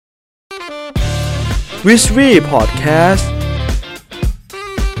Wishry Podcast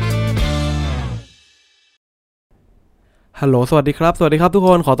ฮัลโหลสวัสดีครับทุกค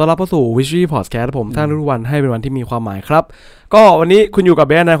นขอต้อนรับเข้าสู่ Wishry Podcast ผมสร้างทุกวันให้เป็นวันที่มีความหมายครับก็วันนี้คุณอยู่กับเ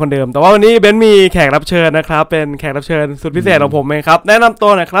บนนะคนเดิมแต่ว่าวันนี้เบนมีแขกรับเชิญนะครับเป็นแขกรับเชิญสุดพิเศษของผมเองครับแนะนำตั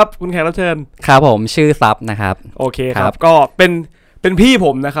วหน่อยครับคุณแขกรับเชิญครับผมชื่อซับนะครับโอเคครับก็เป็นพี่ผ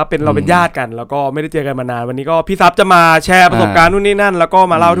มนะครับเราเป็นญาติกันแล้วก็ไม่ได้เจอกันมานานวันนี้ก็พี่ซับจะมาแชร์ประสบการณ์นู่นนี่นั่นแล้วก็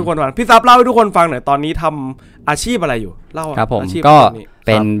มาเล่าให้ทุกคนฟังพี่ซับเล่าให้ทุกคนฟังหน่อยตอนนี้ทำอาชีพอะไรอยู่เล่าครับผมก็เ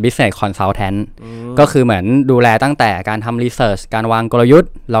ป็น business consultant ก็คือเหมือนดูแลตั้งแต่การทำ research การวางกลยุท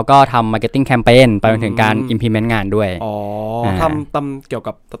ธ์แล้วก็ทำ marketing campaign ไปจนถึงการ implement งานด้วยอ๋อทำเกี่ยว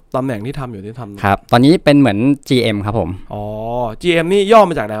กับตำแหน่งที่ทำอยู่ที่ทำครับตอนนี้เป็นเหมือน GM ครับผมอ๋อ GM นี่ย่อ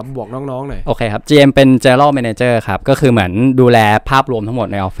มาจากไหนครับบอกน้องๆหน่อยโอเคครับ GM เป็น general manager ครับก็คือเหมือนดูแลภาพรวมทั้งหมด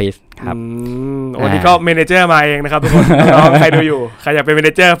ในออฟฟิศครับวันนี้ก็เมเนเจอร์มาเองนะครับทุกคนน้องใครดูอยู่ใครอยากเป็นเมเน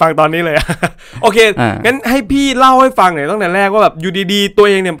เจอร์ฟังตอนนี้เลยโอเคงั้นให้พี่เล่าให้ฟังหน่อยตั้งแต่แรกว่าแบบอยู่ดีๆตัว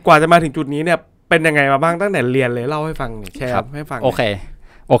เองเนี่ยกว่าจะมาถึงจุดนี้เนี่ยเป็นยังไงมาบ้างตั้งแต่เรียนเลยเล่าให้ฟังแชร์ให้ฟังโอเ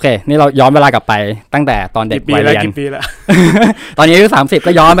คนี่เราย้อนเวลากลับไปตั้งแต่ตอนเด็กวัยเรียนกี่ปีแล้วตอนนี้อายุ30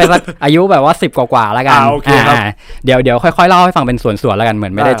ก็ย้อนไปสักอายุแบบว่า10กว่าๆแล้วกันเดี๋ยวค่อยๆเล่าให้ฟังเป็นส่วนๆแล้วกันเหมือ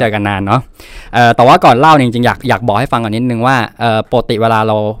นไม่ได้เจอกันนานเนาะแต่ว่าก่อนเล่าจริงๆอยากบอกให้ฟังก่อนนิดนึงว่าปกติเวลา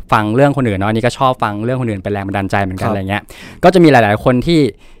เราฟังเรื่องคนอื่นเนาะนี่ก็ชอบฟังเรื่องคนอื่นเป็นแรงบันดาลใจเหมือนกันอะไรเงี้ยก็จะมีหลายๆคนที่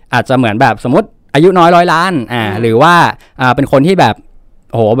อาจจะเหมือนแบบสมมติอายุน้อย100 ล้านหรือว่าเป็นคนที่แบบ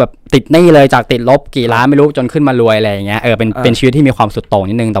โอ้โหแบบติดหนี้เลยจากติดลบกี่ล้านไม่รู้จนขึ้นมารวยอะไรอย่างเงี้ยเป็นชีวิตที่มีความสุดโต่ง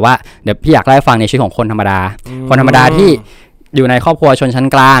นิดนึงแต่ว่าเดี๋ยวพี่อยากเล่าให้ฟังในชีวิตของคนธรรมดาที่อยู่ในครอบครัวชนชั้น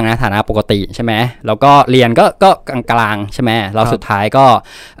กลางนะฐานะปกติใช่ไหมแล้วก็เรียนก็กลางๆใช่ไหมเราสุดท้ายก็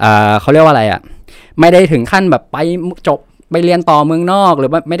เขาเรียกว่าอะไรอ่ะไม่ได้ถึงขั้นแบบไปจบไปเรียนต่อเมืองนอกหรื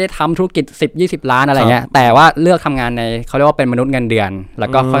อว่าไม่ได้ทำธุรกิจ10-20 ล้านอะไรเงี้ยแต่ว่าเลือกทำงานในเขาเรียกว่าเป็นมนุษย์เงินเดือนแล้ว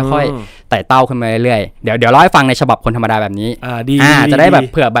ก็ค่อยๆไต่เต้าขึ้นมาเรื่อยๆเดี๋ยวเล่าให้ฟังในฉบับคนธรรมดาแบบนี้จะได้แบบ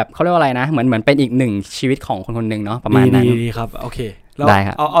เผื่อแบบเขาเรียกว่าอะไรนะเหมือนเป็นอีกหนึ่งชีวิตของคนคนหนึ่งเนาะประมาณนั้นดีครับโอเคได้ค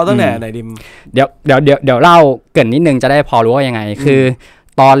รับเอาตั้งแต่ไหนดิมเดี๋ยวเล่าเกริ่นนิดนึงจะได้พอรู้ว่ายังไงคือ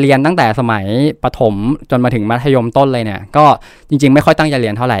ตอนเรียนตั้งแต่สมัยประถมจนมาถึงมัธยมต้นเลยเนี่ยก็จริงๆไม่ค่อยตั้งใจเรี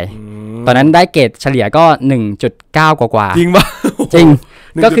ยนเท่าไหร่ตอนนั้นได้เกรดเฉลี่ยก็ 1.9 กว่าจริงป่ะจริง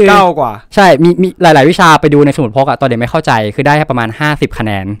ก็คือ9กว่าใช่มีหลายๆวิชาไปดูในสมุดพกอะตอนเด็กไม่เข้าใจคือได้ประมาณ50คะแ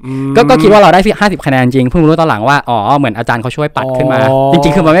นนก็คิดว่าเราได้50คะแนนจริงเพิ่งรู้ตอนหลังว่าอ๋อเหมือนอาจารย์เขาช่วยปัดขึ้นมาจริ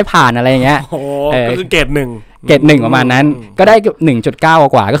งๆคือมันไม่ผ่านอะไรอย่างเงี้ยก็คือเกรด1ประมาณนั้นก็ได้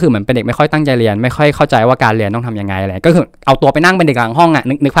 1.9 กว่าก็คือเหมือนเป็นเด็กไม่ค่อยตั้งใจเรียนไม่ค่อยเข้าใจว่าการเรียนต้องทำยังไงอะไรก็คือเอาตัวไปนั่งเป็นเด็กหลังห้องอ่ะ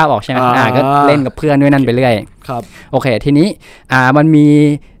นึกภาพออกใช่ไหมก็เล่นกับเพื่อนด้วยนั่นไปเรื่อยครับโอเคทีนี้มันมี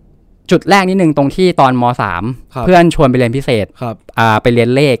จุดแรกนิดนึงตรงที่ตอนม.3 เพื่อนชวนไปเรียนพิเศษไปเรียน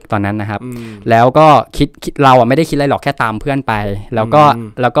เลขตอนนั้นนะครับแล้วก็คิดเราไม่ได้คิดอะไรหรอกแค่ตามเพื่อนไปแล้ว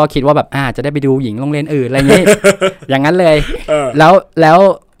ก็คิดว่าแบบจะได้ไปดูหญิงโรงเรียนอื่นอะไรอย่างงี้ อย่างนั้นเลยแล้ว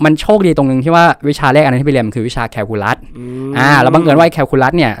มันโชคดีตรงนึงที่ว่าวิชาแรกอันนั้นที่ไปเรียนคือวิชาแคลคูลัสแล้วบังเอิญว่าแคลคูลั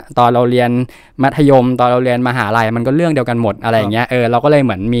สเนี่ยตอนเราเรียนมัธยมตอนเราเรียนมหาลัยมันก็เรื่องเดียวกันหมดอะไรอย่างเงี้ยเราก็เลยเห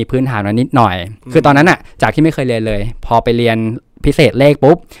มือนมีพื้นฐานนิดหน่อยคือตอนนั้นอ่ะจากที่ไม่เคยเรียนเลยพอไปเรียนพิเศษเลข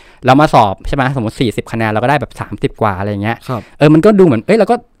ปุ๊บเรามาสอบใช่ไหมสมมติ40คะแนนเราก็ได้แบบ30กว่าอะไรเงี้ยมันก็ดูเหมือนเรา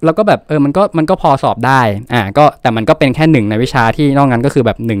ก็แบบมันก็พอสอบได้ก็แต่มันก็เป็นแค่1ในวิชาที่นอกนั้นก็คือแ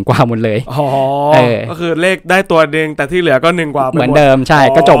บบ1กว่าหมดเลยก็คือเลขได้ตัวนึงแต่ที่เหลือก็1กว่าเหมือนเดิมใช่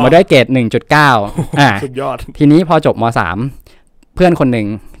ก็จบมาด้วยเกรด 1.9 สุดยอดทีนี้พอจบม.3 เพื่อนคนหนึ่ง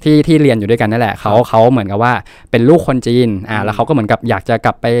ที่เรียนอยู่ด้วยกันนั่นแหละเขาเหมือนกับว่าเป็นลูกคนจีนแล้วเขาก็เหมือนกับอยากจะก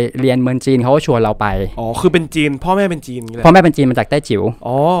ลับไปเรียนเมืองจีนเขาก็ชวนเราไปคือเป็นจีนพ่อแม่เป็นจีนพ่อแม่เป็นจีนมาจากแต้จิ๋ว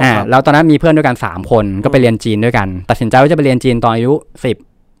แล้วตอนนั้นมีเพื่อนด้วยกัน3คนก็ไปเรียนจีนด้วยกันตัดสินใจว่าจะไปเรียนจีนตอนอายุ16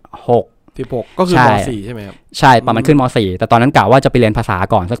ก็คือม.4 ใช่ไหมครับใช่ประมาณขึ้นม.4 แต่ตอนนั้นกะว่าจะไปเรียนภาษา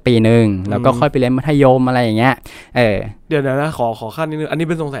ก่อนสักปีนึงแล้วก็ค่อยไปเรียนมัธยมอะไรอย่างเงี้ยเดี๋ยวนะขอขั้นนิดนึงอันนี้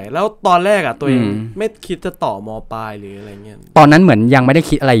เป็นสงสัยแล้วตอนแรกตัวเองไม่คิดจะต่อม.ปลายหรืออะไรเงี้ยตอนนั้นเหมือนยังไม่ได้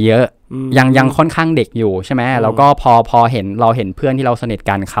คิดอะไรเยอะยังค่อนข้างเด็กอยู่ใช่ไหมแล้วก็พอเห็นเพื่อนที่เราสนิท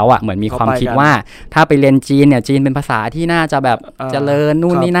กันเขาเหมือนมีความคิดว่าถ้าไปเรียนจีนเนี่ยจีนเป็นภาษาที่น่าจะแบบเจริญ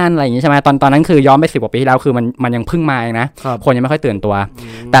นู่นนี่นั่นอะไรอย่างงี้ใช่ไหมตอนนั้นคือย้อนไป10 กว่าปีที่แล้วคือมันยังเพิ่งมาเองนะคนยังไม่ค่อยตื่นตัว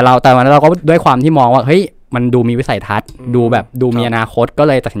แต่วันนั้นเราก็ด้วยความที่มองว่าเฮ้ยมันดูมีวิสัยทัศน์ดูมีอนาคตก็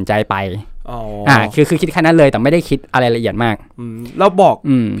เลยตัดสินใจไปคือคิดแค่นั้นเลยแต่ไม่ได้คิดอะไรละเอียดมากแล้ว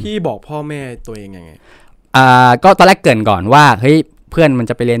พี่บอกพ่อแม่ตัวเองยังไงก็ตอนแรกเกริ่นก่อนว่าเฮ้ยเพื่อนมัน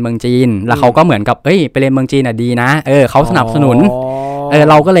จะไปเรียนเมืองจีนแล้วเขาก็เหมือนกับไปเรียนเมืองจีนดีนะเขาสนับสนุน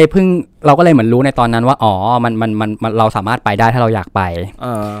เราก็เลยเหมือนรู้ในตอนนั้นว่ามันเราสามารถไปได้ถ้าเราอยากไป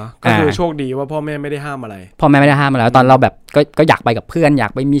ก็คือโชคดีว่าพ่อแม่ไม่ได้ห้ามอะไรพ่อแม่ไม่ได้ห้ามอะไรตอนเราแบบก็อยากไปกับเพื่อนอยา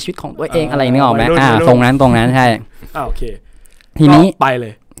กไปมีชีวิตของตัวเองอะไรนึกออกไหมตรงนั้นใช่โอเคทีนี้ไปเล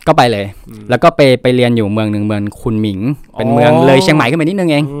ย ก็ไปเลยแล้วก็ไปเรียนอยู่เมืองหนึ่งเมืองคุนหมิงเป็นเมืองเลยเชียงใหม่ขึ้นไปนิดนึง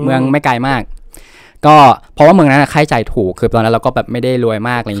เองเมืองไม่ไกลมากก็เพราะว่าเมืองนั้นค่าใช้จ่ายถูกคือตอนนั้นเราก็แบบไม่ได้รวย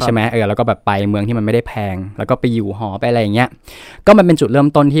มากอะไรอย่างนี้ใช่ไหมเราก็แบบไปเมืองที่มันไม่ได้แพงแล้วก็ไปอยู่หอไปอะไรอย่างเงี้ยก็มันเป็นจุดเริ่ม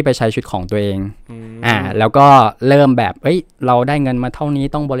ต้นที่ไปใช้ชีวิตของตัวเองแล้วก็เริ่มแบบเราได้เงินมาเท่านี้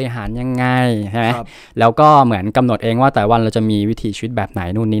ต้องบริหารยังไงใช่ไหมแล้วก็เหมือนกำหนดเองว่าแต่วันเราจะมีวิถีชีวิตแบบไหน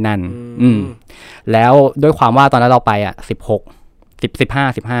นู่นนี่นั่นแล้วด้วยความว่าตอนนั้นเราไป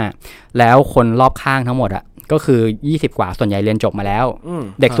15แล้วคนรอบข้างทั้งหมดก็คือ20กว่าส่วนใหญ่เรียนจบมาแล้ว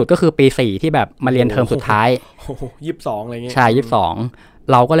เด็กสุดก็คือปี4ที่แบบมาเรียนเทอมสุดท้าย22อะไรเงี้ยใช่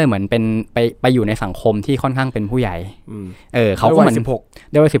22เราก็เลยเหมือนเป็นไปอยู่ในสังคมที่ค่อนข้างเป็นผู้ใหญ่เขาก็เหมือน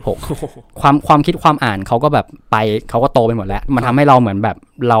16ได้วัย16ความคิดความอ่านเขาก็แบบไปเขาก็โตไปหมดแล้วมันทำให้เราเหมือนแบบ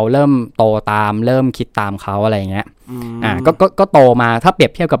เราเริ่มโตตามเริ่มคิดตามเขาอะไรเงี้ยก็โตมาถ้าเปรีย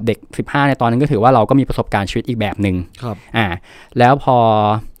บเทียบกับเด็ก15ในตอนนั้นก็ถือว่าเราก็มีประสบการณ์ชีวิตอีกแบบนึงแล้วพอ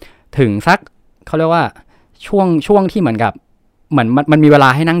ถึงสักเขาเรียกว่าช่วงที่เหมือนกับเหมือนมันมีเวลา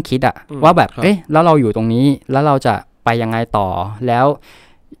ให้นั่งคิดว่าแบบแล้วเราอยู่ตรงนี้แล้วเราจะไปยังไงต่อแล้ว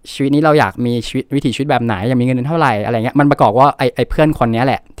ชีวิตนี้เราอยากมีชีวิตวิถีชีวิตแบบไหนอยากมีเงินเดือนเท่าไหร่อะไรเงี้ยมันประกอบว่าไอ้เพื่อนคนนี้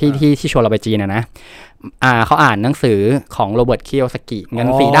แหละที่ชวนเราไปจีนนะเขาอ่านหนังสือของโรเบิร์ตคิโยสกิเงิน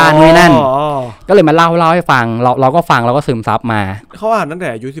4ด้านนู่นนั่นก็เลยมาเล่าให้ฟังเราก็ฟังเราก็ซึมซับมาเขาอ่านตั้งแต่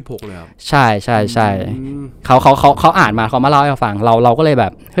อายุ16เลยครับใช่เขาอ่านมาเขามาเล่าให้ฟังเราก็เลยแบ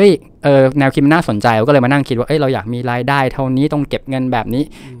บเฮ้ยแนวคิดมันน่าสนใจก็เลยมานั่งคิดว่าเราอยากมีรายได้เท่านี้ต้องเก็บเงินแบบนี้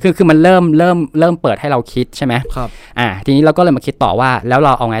คือมันเริ่มเปิดให้เราคิดใช่ไหมครับทีนี้เราก็เลยมาคิดต่อว่าแล้วเร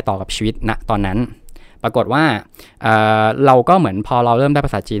าเอาไงต่อกับชีวิตณตอนนั้นปรากฏว่าเราก็เหมือนพอเราเริ่มได้ภ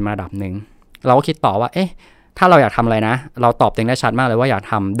าษาจีนมาระดับนึงเราก็คิดต่อว่าถ้าเราอยากทำอะไรนะเราตอบตัวเองได้ชัดมากเลยว่าอยาก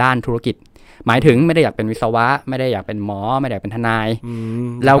ทำด้านธุรกิจหมายถึงไม่ได้อยากเป็นวิศวะไม่ได้อยากเป็นหมอไม่ได้อยากเป็นทนาย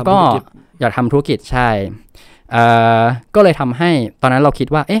แล้วก็อยากทำธุรกิจใช่ก็เลยทำให้ตอนนั้นเราคิด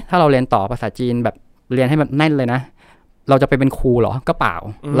ว่าถ้าเราเรียนต่อภาษาจีนแบบเรียนให้แบบแน่นเลยนะเราจะไปเป็นครูเหรอก็เปล่า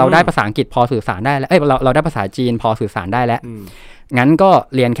เราได้ภาษาอังกฤษพอสื่อสารได้แล้วเราได้ภาษาจีนพอสื่อสารได้แล้วงั้นก็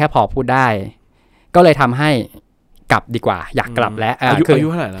เรียนแค่พอพูดได้ก็เลยทำให้กลับดีกว่าอยากกลับแล้วอายุ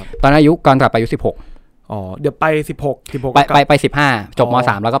เท่าไหร่แล้วตอนอายุก่อนกลับไปอายุ16เดี๋ยวไป16ไป15จบม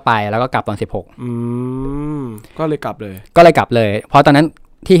.3แล้วก็ไปแล้วก็กลับตอน16ก็เลยกลับเลยเพราะตอนนั้น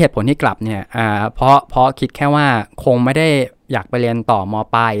ที่เหตุผลที่กลับเนี่ยเพราะคิดแค่ว่าคงไม่ได้อยากไปเรียนต่อม.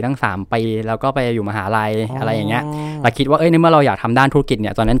ปลายตั้ง3ปีแล้วก็ไปอยู่มหาลัยอะไรอย่างเงี้ยแต่คิดว่าในเมื่อเราอยากทำด้านธุรกิจเ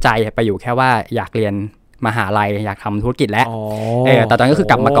นี่ยตอนนั้นใจไปอยู่แค่ว่าอยากเรียนมหาลัยอยากทำธุรกิจแล้วแต่ตอนนั้นก็คือ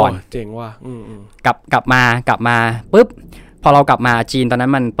กลับมาก่อนเจ๋งว่ะกลับมาปุ๊บพอเรากลับมาจีนตอนนั้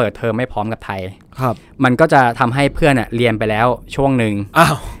นมันเปิดเทอมไม่พร้อมกับไทยครับมันก็จะทำให้เพื่อนเรียนไปแล้วช่วงนึง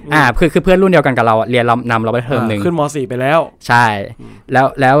คือเพื่อนรุ่นเดียวกันกับเราเรียนนำเราไปเทอมนึงขึ้นม.4 ไปแล้วใช่แล้ว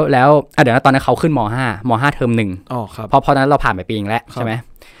เดี๋ยวนะตอนนั้นเขาขึ้นม.5 เทอมนึงครับเพราะตอนนั้นเราผ่านไปปีนึงแล้วใช่ไหม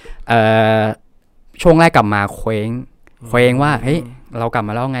ช่วงแรกกลับมาเคว้งว่าเรากลับม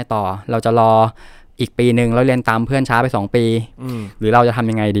าแล้วไงต่อเราจะรออีกปีนึงแล้วเรียนตามเพื่อนช้าไป2ปีหรือเราจะทำ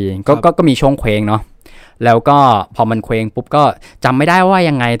ยังไงดีก็มีช่วงเคว้งเนาะแล้วก็พอมันเคว้งปุ๊บก็จำไม่ได้ว่า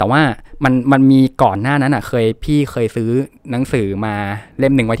ยังไงแต่ว่ามันมีก่อนหน้านั้นพี่เคยซื้อหนังสือมาเล่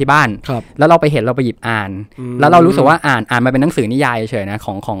มหนึ่งไว้ที่บ้านแล้วเราไปเห็นเราไปหยิบอ่านแล้วเรารู้สึกว่าอ่านมาเป็นหนังสือนิยายเฉยนะ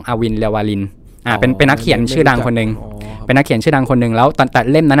ของอาวินเลวาลินเป็นนักเขียนชื่อดังคนนึงเป็นนักเขียนชื่อดังคนนึงแล้วแต่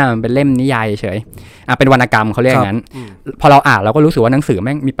เล่มนั้นมันเป็นเล่มนิยายเฉยเป็นวรรณกรรมเขาเรียกอย่างนั้นพอเราอ่านเราก็รู้สึกว่าหนังสือแ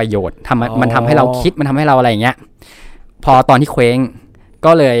ม่งมีประโยชน์มันทำให้เราคิดมันทำให้เราอะไรอย่างเงี้ยพอตอนที่เคว้ง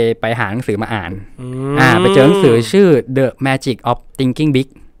ก็เลยไปหาหนังสือมาอ่านไปเจอหนังสือชื่อ The Magic of Thinking Big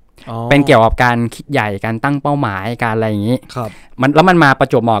เป็นเกี่ยวกับการคิดใหญ่การตั้งเป้าหมายการอะไรอย่างนี้แล้วมันมาประ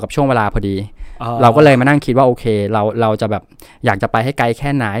จวบเหมาะกับช่วงเวลาพอดีเราก็เลยมานั่งคิดว่าโอเคเราจะแบบอยากจะไปให้ไกลแค่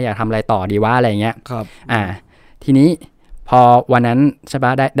ไหนอยากทำอะไรต่อดีว่าอะไรเงี้ยทีนี้พอวันนั้นใช่ป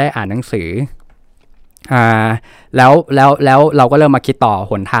ะได้อ่านหนังสือแล้วเราก็เริ่มมาคิดต่อ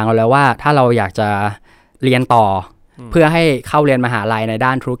หนทางเราแล้วว่าถ้าเราอยากจะเรียนต่อเพื่อให้เข้าเรียนมหาลัยในด้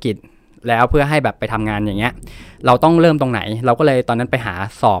านธุรกิจแล้วเพื่อให้แบบไปทำงานอย่างเงี้ยเราต้องเริ่มตรงไหนเราก็เลยตอนนั้นไปหา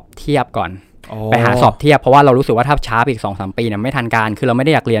สอบเทียบก่อนไปหาสอบเทียบเพราะว่าเรารู้สึกว่าถ้าช้าอีก 2-3 ปีเนี่ยไม่ทันการคือเราไม่ไ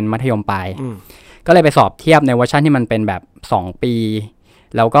ด้อยากเรียนมัธยมปลายก็เลยไปสอบเทียบในเวอร์ชันที่มันเป็นแบบ2ปี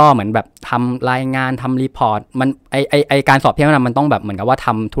แล้วก็เหมือนแบบทำรายงานทำรีพอร์ตมันไอการสอบเทียบนั้นมันต้องแบบเหมือนกับว่าท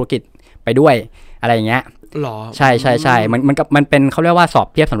ำธุรกิจไปด้วยอะไรอย่างเงี้ยใช่มันเป็นเขาเรียกว่าสอบ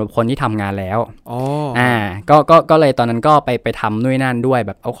เทียบสำหรับคนที่ทำงานแล้วก็เลยตอนนั้นก็ไปทำนู่นนั่นด้วยแ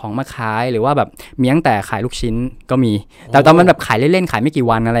บบเอาของมาขายหรือว่าแบบมีตั้งแต่ขายลูกชิ้นก็มีแต่ตอนมันแบบขายเล่นๆขายไม่กี่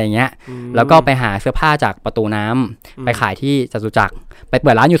วันอะไรอย่างเงี้ยแล้วก็ไปหาเสื้อผ้าจากประตูน้ำไปขายที่จตุจักรไปเ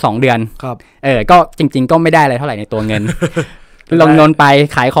ปิดร้านอยู่2 เดือนก็จริงๆก็ไม่ได้อะไรเท่าไหร่ในตัวเงิน ลงเงินไป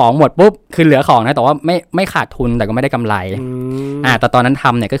ขายของหมดปุ๊บคือเหลือของนะแต่ว่าไม่ขาดทุนแต่ก็ไม่ได้กำไรแต่ตอนนั้นท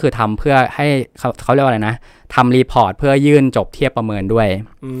ำเนี่ยก็คือทำเพื่อให้เขาเรียกว่าอะไรนะทำรีพอร์ตเพื่อยื่นจบเทียบประเมินด้วย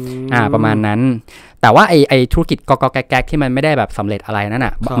ประมาณนั้นแต่ว่าไอธุรกิจกอกแก๊กที่มันไม่ได้แบบสำเร็จอะไรนั่นน่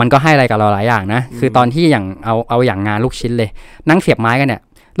ะมันก็ให้อะไรกับเราหลายอย่างนะคือตอนที่อย่างเอาอย่างงานลูกชิ้นเลยนั่งเสียบไม้กันเนี่ย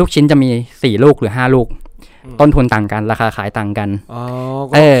ลูกชิ้นจะมี4ลูกหรือ5ลูกต้นทุนต่างกันราคาขายต่างกัน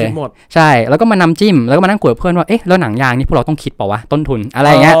ก็คิดหมดใช่แล้วก็มานำจิ้มแล้วก็มานั่งคุยกับเพื่อนว่าเอ๊ะแล้วหนังยางนี่พวกเราต้องคิดเปล่าวะต้นทุนอะไร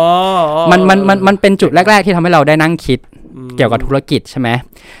อย่างเงี้ยมันเป็นจุดแรกๆที่ทำให้เราได้นั่งคิดเกี่ยวกับธุรกิจใช่ไหม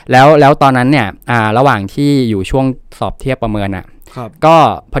แล้วตอนนั้นเนี่ยระหว่างที่อยู่ช่วงสอบเทียบประเมินอ่ะก็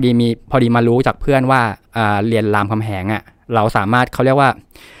พอดีมารู้จากเพื่อนว่าเรียนรามคำแหงอ่ะเราสามารถเขาเรียกว่า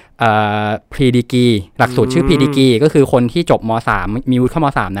พรีดีกรีหลักสูตรชื่อพรีดีกรีก็คือคนที่จบม.3 มีวุฒิเข้าม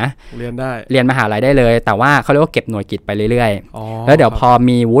.3 นะเรียนได้เรียนมหาลัยได้เลยแต่ว่าเขาเรียกว่าเก็บหน่วยกิตไปเรื่อยๆแล้วเดี๋ยวพอ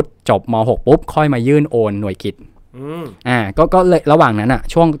มีวุฒิจบม.6 ปุ๊บค่อยมายื่นโอนหน่วยกิตก็เลยระหว่างนั้นอ่ะ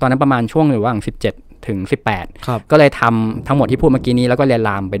ช่วงตอนนั้นประมาณช่วงระหว่าง17ถึง18ก็เลยทำทั้งหมดที่พูดเมื่อกี้นี้แล้วก็เรียนร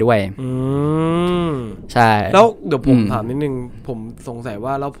ามไปด้วยใช่แล้วเดี๋ยวผมถามนิดนึงผมสงสัย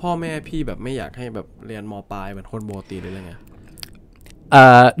ว่าแล้วพ่อแม่พี่แบบไม่อยากให้แบบเรียนม.ปลายเหมือนคนปกติเลยไง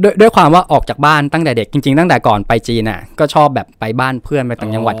ด้วยความว่าออกจากบ้านตั้งแต่เด็กจริงๆตั้งแต่ก่อนไปจีนน่ะก็ชอบแบบไปบ้านเพื่อนไปต่า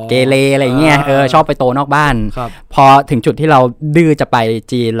งจังหวัดเกเรอะไรเงี้ยชอบไปโตนอกบ้านพอถึงจุดที่เราดื้อจะไป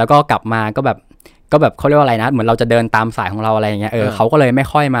จีนแล้วก็กลับมาก็แบบเขาเรียกว่าอะไรนะเหมือนเราจะเดินตามสายของเราอะไรเงี้ยเขาก็เลยไม่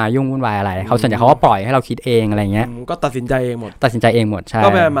ค่อยมายุ่งวุ่นวายอะไรเขาส่วนใหญ่เขาก็ปล่อยให้เราคิดเองอะไรเงี้ยก็ตัดสินใจเองหมดใช่ก็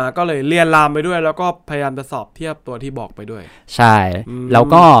ไปมาก็เลยเรียนรามไปด้วยแล้วก็พยายามจะสอบเทียบตัวที่บอกไปด้วยใช่แล้ว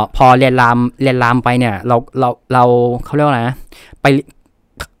ก็พอเรียนรามไปเนี่ยเราเขาเรียกว่าอะไรนะไป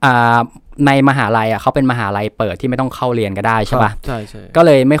ในมหาลัยเขาเป็นมหาลัยเปิดที่ไม่ต้องเข้าเรียนก็ได้ใช่ป่ะใช่ก็เ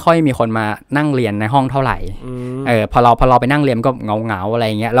ลยไม่ค่อยมีคนมานั่งเรียนในห้องเท่าไหร่พอเราไปนั่งเรียนก็เงาอะไร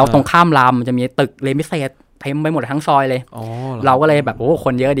เงี้ยแล้วตรงข้ามรามมันจะมีตึกเรียนพิเศษเต็มไปหมดทั้งซอยเลยเราก็เลยแบบโอ้ค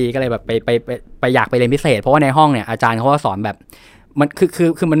นเยอะดีก็เลยแบบไปอยากไปเรียนพิเศษเพราะว่าในห้องเนี่ยอาจารย์เขาก็สอนแบบมัน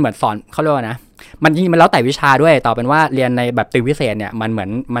คือมันเหมือนสอนเขาเรียกว่านะมันจริงมันแล้วแต่วิชาด้วยต่อเป็นว่าเรียนในแบบติวพิเศษเนี่ยมันเหมือน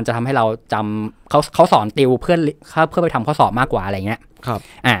มันจะทำให้เราจำเขาสอนติวเพื่อไปทำข้อสอบมากกว่าอะไรเงี้ยครับ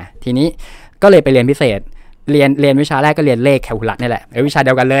ทีนี้ก็เลยไปเรียนพิเศษเรียนวิชาแรกก็เรียนเลขแคลคูลัสนี่แหละวิชาเ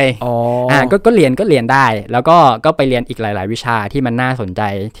ดียวกันเลยก็เรียนได้แล้วก็ไปเรียนอีกหลายๆวิชาที่มันน่าสนใจ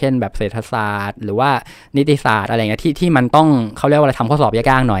เช่นแบบเศรษฐศาสตร์หรือว่านิติศาสตร์อะไรเงี้ยที่มันต้องเขาเรียกว่าอะไรทำข้อสอบย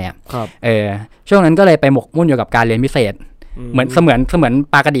ากๆหน่อยช่วงนั้นก็เลยไปหมกมุ่นอยู่กับการเรียนพิเศษเหมือน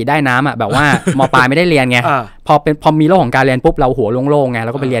ปลากระดีได้น้ำแบบว่ามปลายไม่ได้เรียนไงพอมีโลกของการเรียนปุ๊บเราหัวโล่งๆไงเร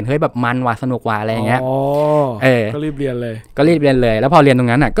าก็ไปเรียนเฮ้ยแบบมันว่ะสนุกว่ะอะไรอย่างเงี้ยก็รีบเรียนเลยแล้วพอเรียนตร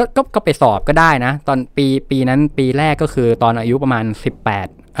งนั้นก็ไปสอบก็ได้นะตอนปีนั้นปีแรกก็คือตอนอายุประมาณ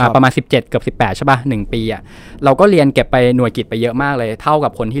18ประมาณ17เกือบ18ใช่ป่ะ1ปีเราก็เรียนเก็บไปหน่วยกิตไปเยอะมากเลยเท่ากั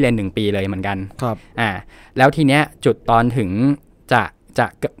บคนที่เรียน1ปีเลยเหมือนกันครับแล้วทีเนี้ยจุดตอนถึงจะ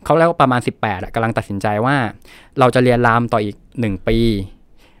เขาเรียกว่าประมาณ18กำลังตัดสินใจว่าเราจะเรียนรามต่ออีก1ปี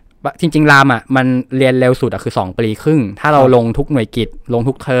จริงๆรามมันเรียนเร็วสุดคือ2ปีครึ่งถ้าเราลงทุกหน่วยกิตลง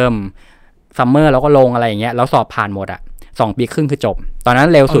ทุกเทอมซัมเมอร์เราก็ลงอะไรอย่างเงี้ยแล้วสอบผ่านหมด2ปีครึ่งคือจบตอนนั้น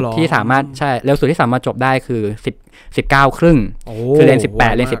เร็วสุดที่สามารถใช่เร็วสุดที่สามารถจบได้คือ19ครึ่งคือเรียน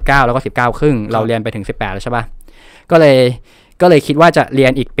18เรียน19แล้วก็19ครึ่งเราเรียนไปถึง18แล้วใช่ป่ะก็เลยคิดว่าจะเรีย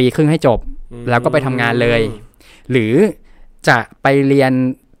นอีกปีครึ่งให้จบแล้วก็ไปทำงานเลยหรือจะไปเรียน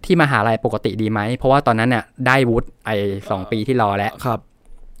ที่มหาลัยปกติดีไหมเพราะว่าตอนนั้นเนี่ยได้วุฒิ2 ปีที่รอแล้วครับ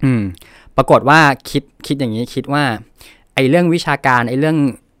ปรากฏว่าคิดอย่างนี้คิดว่าเรื่องวิชาการเรื่อง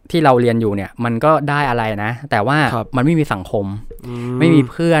ที่เราเรียนอยู่เนี่ยมันก็ได้อะไรนะแต่ว่ามันไม่มีสังคมไม่มี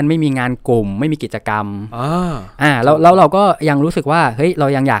เพื่อนไม่มีงานกลุ่มไม่มีกิจกรรมแล้วเราก็ยังรู้สึกว่าเฮ้ยเรา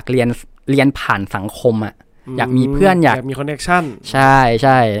ยังอยากเรียนผ่านสังคมอยากมีเพื่อนอยากมีคอนเนคชั่นใ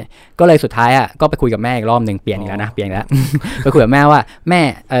ช่ก็เลยสุดท้ายก็ไปคุยกับแม่อีกรอบนึงเปลี่ยนอีกแล้วนะเปลี่ยนแล้ว ไปคุยกับแม่ว่าแม่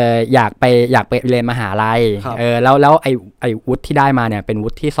อยากไปเรียนมหาลัยแล้วไอ้วุฒิที่ได้มาเนี่ยเป็นวุ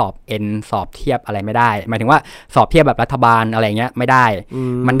ฒิที่สอบสอบเทียบอะไรไม่ได้หมายถึงว่าสอบเทียบแบบรัฐบาลอะไรเงี้ยไม่ได้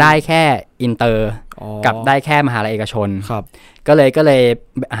มันได้แค่อินเตอร์กับได้แค่มหาลัยเอกชนก็เลย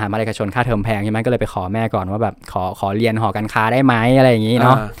มหาลัยเอกชนค่าเทอมแพงใช่ไหมก็เลยไปขอแม่ก่อนว่าแบบขอเรียนหอการค้าได้ไหมอะไรอย่างนี้เน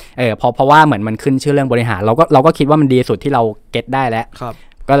าะเพราะว่าเหมือนมันขึ้นชื่อเรื่องบริหารเราก็คิดว่ามันดีสุดที่เราเก็ตได้แล้ว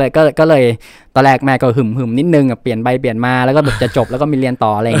ก็เลยตอนแรกแม่ก็หึมนิดนึงเปลี่ยนไปเปลี่ยนมาแล้วก็แบบจะจบแล้วก็มีเรียนต่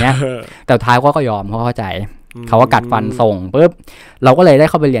ออะไรอย่างเงี้ยแต่ท้ายก็ยอมเขาเข้าใจเขาก็กัดฟันส่งปุ๊บเราก็เลยได้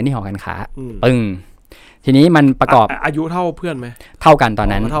เข้าไปเรียนที่หอการค้าทีนี้มันประกอบอายุเท่าเพื่อนไหมเท่ากันตอน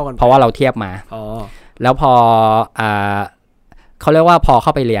นั้นเพราะว่าเราเทียบมาแล้วพอเขาเรียกว่าพอเข้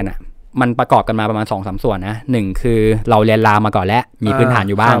าไปเรียนมันประกอบกันมาประมาณ 2-3 ส่วนนะ1คือเราเรียนรามมาก่อนแล้วมีพื้นฐาน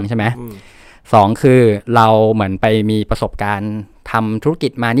อยู่บ้างใช่ไหม 2คือเราเหมือนไปมีประสบการณ์ทำธุรกิ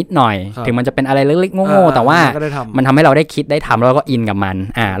จมานิดหน่อยถึงมันจะเป็นอะไรเล็กๆโง่ๆแต่ว่ามันทำให้เราได้คิดได้ทำแล้วก็อินกับมัน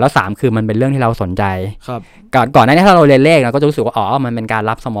แล้ว3คือมันเป็นเรื่องที่เราสนใจก่อนหน้านี้ถ้าเราเรียนเลขเราก็จะรู้สึกว่าอ๋อมันเป็นการ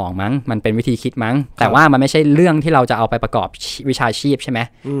รับสมองมั้งมันเป็นวิธีคิดมั้งแต่ว่ามันไม่ใช่เรื่องที่เราจะเอาไปประกอบวิชาชีพใช่ไหม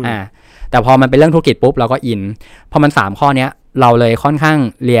แต่พอมันเป็นเรื่องธุรกิจปุ๊บเราก็อินพอมัน3ข้อนี้เราเลยค่อนข้าง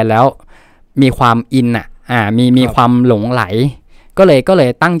เรียนแล้วมีความอินมีความหลงไหลก็เลย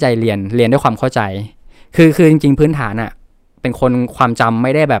ตั้งใจเรียนด้วยความเข้าใจคือจริงๆพื้นฐานเป็นคนความจำไ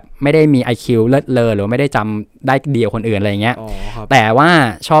ม่ได้มี IQ เลิศเลอหรือไม่ได้จำได้เดียวคนอื่นอะไรเงี้ยแต่ว่า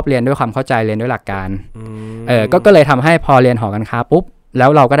ชอบเรียนด้วยความเข้าใจเรียนด้วยหลักการก็เลยทำให้พอเรียนหอการค้าปุ๊บแล้ว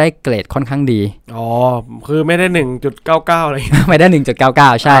เราก็ได้เกรดค่อนข้างดีคือไม่ได้ 1.99 อะไรไม่ได้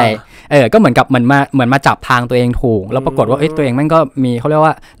 1.99 ใช่ก็เหมือนมาจับทางตัวเองถูกแล้วปรากฏว่าตัวเองมันก็มีเขาเรียก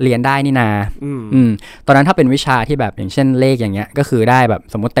ว่าเรียนได้นี่นาตอนนั้นถ้าเป็นวิชาที่แบบอย่างเช่นเลขอย่างเงี้ยก็คือได้แบบ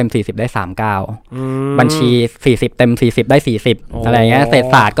สมมติเต็ม40ได้39บัญชี40เต็ม40ได้40อะไรเงี้ยเศรษฐ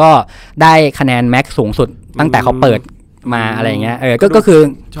ศาสตร์ก็ได้คะแนนแม็กซ์สูงสุดตั้งแต่เขาเปิดมาอะไรเงี้ยก็คือ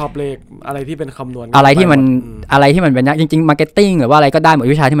ชอบเลขอะไรที่เป็นคำนวณอะไรที่มันเป็นยากจริงๆมาร์เก็ตติ้งหรือว่าอะไรก็ได้หมด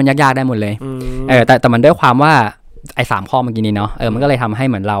วิชาที่มันยากๆได้หมดเลยแต่มันด้วยความว่าไอ้3ข้อเมื่อกี้นี้เนาะมันก็เลยทำให้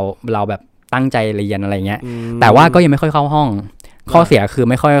เหมือนเราแบบตั้งใจเรียนอะไรเงี้ยแต่ว่าก็ยังไม่ค่อยเข้าห้องข้อเสียคือ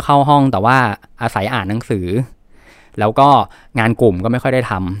ไม่ค่อยเข้าห้องแต่ว่าอาศัยอ่านหนังสือแล้วก็งานกลุ่มก็ไม่ค่อยได้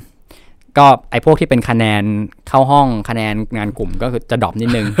ทำก็ไอ้พวกที่เป็นคะแนนเข้าห้องคะแนนงานกลุ่มก็คือจะดรอปนิด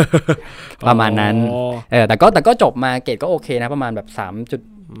นึง ประมาณนั้นแต่ก็จบมาเกรดก็โอเคนะประมาณแบบ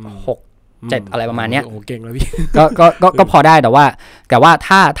 3.67 อะไรประมาณเนี้ยโอ้เก่งแล้วพี่ ก็พอได้แต่ว่า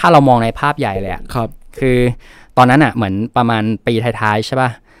ถ้าเรามองในภาพใหญ่เลยครับคือตอนนั้นเหมือนประมาณปีท้ายๆใช่ป่ะ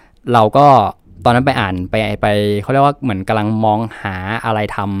เราก็ตอนนั้นไปอ่านไปเขาเรียกว่าเหมือนกำลังมองหาอะไร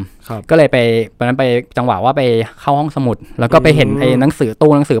ทำก็เลยไปตอนนั้นไปจังหวะว่าไปเข้าห้องสมุดแล้วก็ไปเห็นไอ้หนังสือ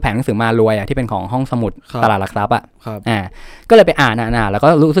ตู้หนังสือแผงหนังสือมารวยที่เป็นของห้องสมุดตลาดหลักทรัพย์ก็เลยไปอ่านแล้วก็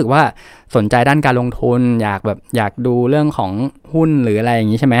รู้สึกว่าสนใจด้านการลงทุนอยากดูเรื่องของหุ้นหรืออะไรอย่า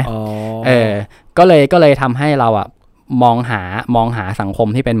งนี้ใช่ไหมก็เลยทำให้เรามองหาสังคม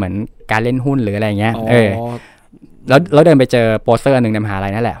ที่เป็นเหมือนการเล่นหุ้นหรืออะไรเงี้ยแล้วเดินไปเจอโปสเตอร์นึงในมหาลั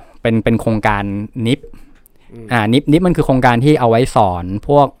ยนั่นแหละเป็นโครงการนิปนิปมันคือโครงการที่เอาไว้สอนพ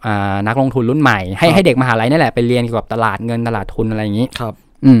วกนักลงทุนรุ่นใหม่ให้เด็กมหาลัยนี่แหละไปเรียนเกี่ยวกับตลาดเงินตลาดทุนอะไรอย่างนี้ครับ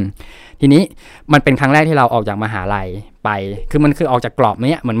ทีนี้มันเป็นครั้งแรกที่เราออกจากมหาลัยไปคือมันคือออกจากกรอบ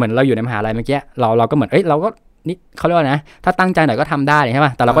เนี้ยเหมือนเราอยู่ในมหาลัยเมื่อกี้เราก็เหมือนเราก็นี่เขาเรียกว่านะถ้าตั้งใจหน่อยก็ทำได้ใช่ป่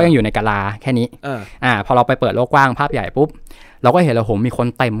ะแต่เราก็ยังอยู่ในกาลาแค่นี้พอเราไปเปิดโลกกว้างภาพใหญ่ปุ๊บเราก็เห็นแล้วโหมีคน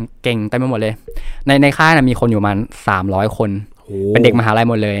เต็มเก่งเต็มไปหมดเลยในค่ายมีคนอยู่มา300 คนเป็นเด็กมหาลัย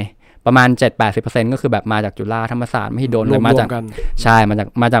หมดเลยประมาณ 7-80% ก็คือแบบมาจากจุฬาธรรมศาสตร์มหิดลเลยมาจากใช่ม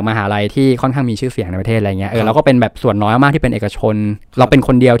าจากมหาลัยที่ค่อนข้างมีชื่อเสียงในประเทศอะไรเงี้ยเราก็เป็นแบบส่วนน้อยมากที่เป็นเอกชนเราเป็นค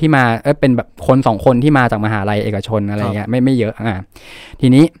นเดียวที่มาเป็นแบบคน2คนที่มาจากมหาลัยเอกชนอะไรเงี้ยไม่เยอะที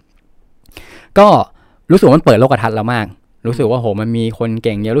นี้ก็รู้สึกว่ามันเปิดโลกทัศน์เรามากรู้สึกว่าโหมันมีคนเ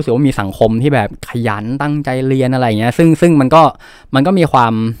ก่งเยอะรู้สึกว่ามีสังคมที่แบบขยันตั้งใจเรียนอะไรเงี้ยซึ่งมันก็มีควา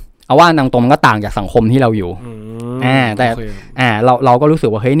มเอาว่าตรงๆมันก็ต่างจากสังคมที่เราอยู่แต่เราก็รู้สึก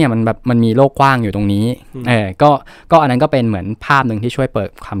ว่าเฮ้ยเนี่ยมันแบบมันมีโลกกว้างอยู่ตรงนี้ก็อันนั้นก็เป็นเหมือนภาพหนึ่งที่ช่วยเปิด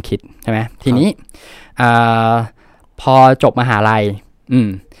ความคิดใช่ไหมทีนี้พอจบมหาลัย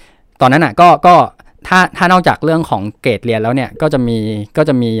ตอนนั้นก็ถ้านอกจากเรื่องของเกรดเรียนแล้วเนี่ยก็จะ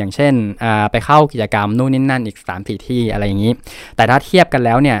มีอย่างเช่นไปเข้ากิจกรรมนู่นนี่นั่นอีก 3-4 ที่อะไรอย่างนี้แต่ถ้าเทียบกันแ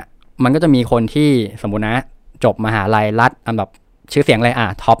ล้วเนี่ยมันก็จะมีคนที่สมมุตินะจบมหาลัยรัฐอันดับชื่อเสียงเลย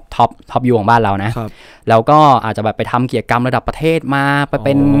ท็อปยูของบ้านเรานะแล้วก็อาจจะแบบไปทำกิจกรรมระดับประเทศมาไปเ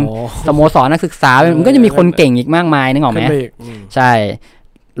ป็นสโมสรนักศึกษามันก็จะมีคนเก่งอีกมากมายนึกออกไหมใช่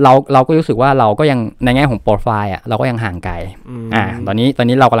เราก็รู้สึกว่าเราก็ยังในแง่ของโปรไฟล์เราก็ยังห่างไกลตอน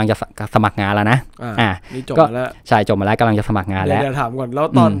นี้เรากำลังจะสมัครงานแล้วนะนี่จบมาแล้วใช่จบมาแล้วกำลังจะสมัครงานแล้วเดี๋ยวถามก่อนแล้ว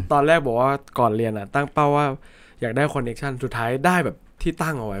ตอนแรกบอกว่าก่อนเรียนตั้งเป้าว่าอยากได้คอนเนคชั่นสุดท้ายได้แบบที่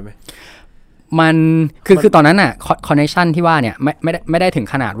ตั้งเอาไว้ไหมมันคือตอนนั้นคอนเนคชั่นที่ว่าเนี่ยไม่ได้ถึง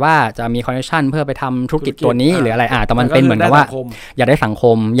ขนาดว่าจะมีคอนเนคชั่นเพื่อไปทำธุรกิจตัวนี้หรืออะไรแต่มันเป็นเหมือนกับว่าอยากได้สังค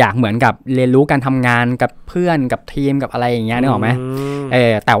มอยากเหมือนกับเรียนรู้การทำงานกับเพื่อนกับทีมกับอะไรอย่างเงี้ยนึกออกไหม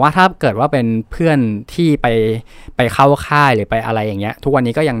แต่ว่าถ้าเกิดว่าเป็นเพื่อนที่ไปเข้าค่ายหรือไปอะไรอย่างเงี้ยทุกวัน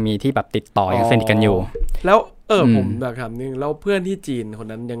นี้ก็ยังมีที่แบบติดต่อยังสนิทกันอยู่แล้วผมอยากถามนึงแล้วเพื่อนที่จีนคน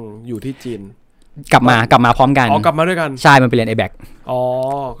นั้นยังอยู่ที่จีน กลับมาพร้อมกันกลับมาด้วยกันใช่มันไปเรียน ABAC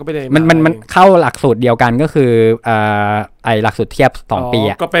ก็ไปเรียนมันเข้าหลักสูตรเดียวกันก็คือไอหลักสูตรเทียบ2 ปี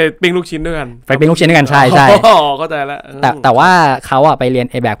อ่ะก็ไปปิ้งลูกชิ้นด้วยกันไปปิ้งลูกชิ้นด้วยกันใช่เข้าใจแล้วแต่ว่าเขาอ่ะไปเรียน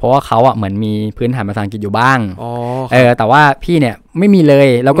ABAC เพราะว่าเขาอ่ะเหมือนมีพื้นฐานภาษาอังกฤษอยู่บ้างแต่ว่าพี่เนี่ยไม่มีเลย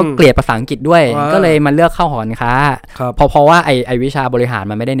แล้วก็เกลียดภาษาอังกฤษด้วยก็เลยมาเลือกเข้าหอการค้าเพราะว่าไอวิชาบริหาร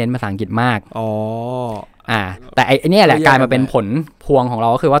มันไม่ได้เน้นภาษาอังกฤษมากแต่ไอเนี่ยแหละกลายมาเป็นผลพวงของเรา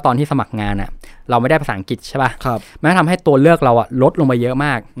ก็คือว่าตอนที่สมัครงานอ่ะเราไม่ได้ภาษาอังกฤษใช่ป่ะมันทำให้ตัวเลือกเราอ่ะลดลงไปเยอะม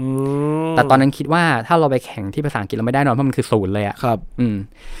ากแต่ตอนนั้นคิดว่าถ้าเราไปแข่งที่ภาษาอังกฤษเราไม่ได้นอนเพราะมันคือ0เลยอ่ะ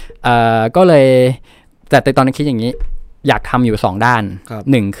ก็เลยแต่ตอนนั้นคิดอย่างนี้อยากทำอยู่2ด้าน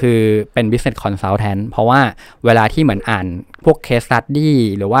1คือเป็น business consultant เพราะว่าเวลาที่เหมือนอ่านพวก case study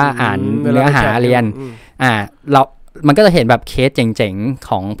หรือว่าอ่านเนื้อหาเรียนเรามันก็จะเห็นแบบเคสเจ๋งๆ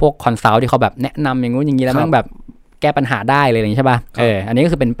ของพวกคอนซัลท์ที่เขาแบบแนะนำอย่างงู้นอย่างนี้แล้วมันแบบแก้ปัญหาได้เลยอย่างนี้ใช่ป่ะอันนี้ก็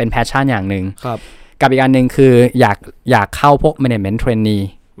คือเป็นแพชชั่นอย่างหนึ่งกับอีกอันหนึ่งคืออยากเข้าพวก management trainee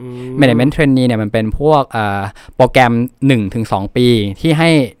management trainee เนี่ยมันเป็นพวกโปรแกรม 1-2 ปีที่ให้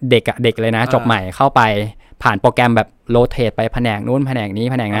เด็กเลยนะจบใหม่เข้าไปผ่านโปรแกรมแบบโรเตทไปแผนกนู้นแผนกนี้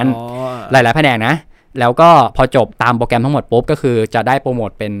แผนกนั้นหลายๆแผนกนะแล้วก็พอจบตามโปรแกรมทั้งหมดปุ๊บก็คือจะได้โปรโมท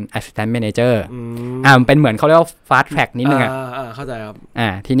เป็น assistant manager มันเป็นเหมือนเขาเรียกว่า fast track นิดนึงเข้าใจครับ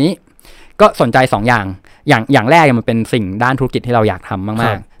ทีนี้ก็สนใจ2อย่างแรกมันเป็นสิ่งด้านธุรกิจที่เราอยากทำม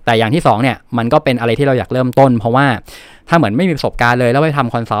ากๆแต่อย่างที่2เนี่ยมันก็เป็นอะไรที่เราอยากเริ่มต้นเพราะว่าถ้าเหมือนไม่มีประสบการณ์เลยแล้วไปท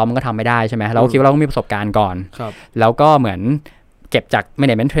ำคอนซัลท์มันก็ทำไม่ได้ใช่ไหมเราคิดว่าเราต้องมีประสบการณ์ก่อนแล้วก็เหมือนเก็บจาก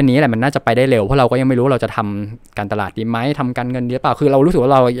management training แหละมันน่าจะไปได้เร็วเพราะเราก็ยังไม่รู้เราจะทำการตลาดดีไหมทำการเงินดีหรือเปล่าคือเรารู้สึกว่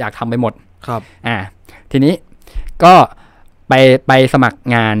าเราอยากทำไปหมดทีนี้ก็ไปสมัคร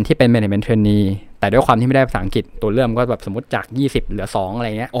งานที่เป็น management trainee แต่ด้วยความที่ไม่ได้ภาษาอังกฤษตัวเริ่มก็แบบสมมติจาก20เหลือ2อะไร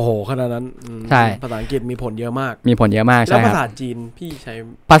เงี้ยโอ้โหขนาดนั้นใช่ภาษาอังกฤษมีผลเยอะมากแล้วภาษาจีนพี่ใช้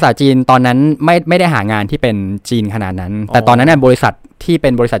ภาษาจีนตอนนั้นไม่ได้หางานที่เป็นจีนขนาดนั้นแต่ตอนนั้นเนี่ยบริษัทที่เป็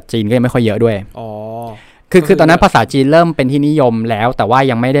นบริษัทจีนก็ยังไม่ค่อยเยอะด้วยคือตอนนั้นภาษาจีนเริ่มเป็นที่นิยมแล้วแต่ว่า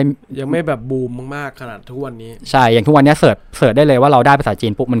ยังไม่แบบบูมมากๆขนาดทุกวันนี้ใช่อย่างทุกวันนี้เสิร์ชได้เลยว่าเราได้ภาษาจี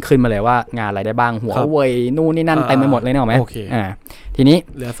นปุ๊บมันขึ้นมาเลยว่างานอะไรได้บ้างหัวเว่ยนู่นนี่นั่นเต็มไปหมดเลยเนี่ยหรอไหมทีนี้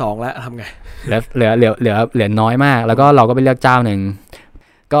เหลือ2แล้วทำไงเหลือน้อยมากแล้วก็เราก็ไปเลือกเจ้าหนึ่ง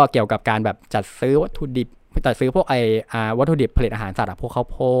ก็เกี่ยวกับการแบบจัดซื้อวัตถุดิบจัดซื้อพวกวัตถุดิบผลิตอาหารสัตว์พวกข้าว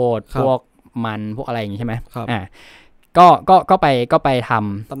โพดพวกมันพวกอะไรอย่างงี้ใช่ไหมก็ไปท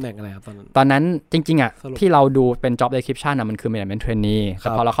ำตำแหน่งอะไรครับตอนนั้นจริงๆอ่ะที่เราดูเป็น job description มันคือ management trainee แต่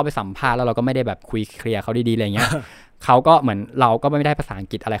พอเราเข้าไปสัมภาษณ์แล้วเราก็ไม่ได้แบบคุยเคลียร์เขาดีๆอะไรเงี้ยเขาก็เหมือนเราก็ไม่ได้ภาษาอัง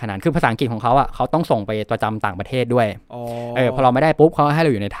กฤษอะไรขนาดคือภาษาอังกฤษของเขาอ่ะเขาต้องส่งไปประจำต่างประเทศด้วยพอเราไม่ได้ปุ๊บเขาให้เร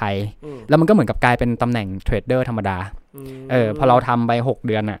าอยู่ในไทยแล้วมันก็เหมือนกับกลายเป็นตำแหน่งเทรดเดอร์ธรรมดาพอเราทำไป6 เ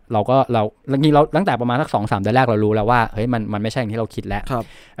ดือนอ่ะเราจริงๆเราตั้งแต่ประมาณสัก 2-3 เดือนแรกเรารู้แล้วว่าเฮ้ยมันไม่ใช่อย่างที่เราคิดแล้ว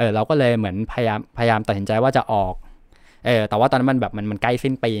เราก็เลยเหมือนพยายามตัดสินใจว่าจะออกแต่ว่าตอนนั้นมันแบบมันใกล้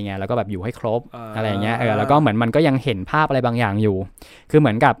สิ้นปีไงแล้วก็แบบอยู่ให้ครบอะไรอย่างเงี้ยแล้วก็เหมือนมันก็ยังเห็นภาพอะไรบางอย่างอยู่คือเห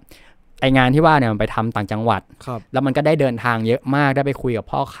มือนกับไองานที่ว่าเนี่ยมันไปทำต่างจังหวัดแล้วมันก็ได้เดินทางเยอะมากได้ไปคุยกับ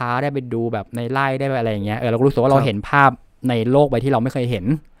พ่อค้าได้ไปดูแบบในไร่ได้ไปอะไรอย่างเงี้ยเราก็รู้สึกว่าเราเห็นภาพในโลกใบที่เราไม่เคยเห็น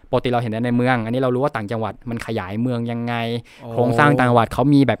ปกติเราเห็นในเมืองอันนี้เรารู้ว่าต่างจังหวัดมันขยายเมืองยังไงโครงสร้างต่างจังหวัดเขา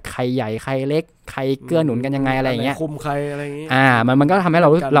มีแบบใครใหญ่ใครเล็กใครเกื้อหนุนกันยังไงอะไรอย่างเงี้ยคุมใครอะไรอย่างงี้มันก็ทำให้เรา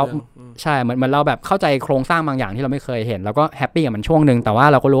ใช่เหมือนเราแบบเข้าใจโครงสร้างบางอย่างที่เราไม่เคยเห็นแล้วก็แฮปปี้กับมันช่วงนึงแต่ว่า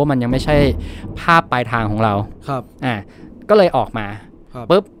เราก็รู้ว่ามันยังไม่ใช่ภาพปลายทางของเราครับก็เลยออกมา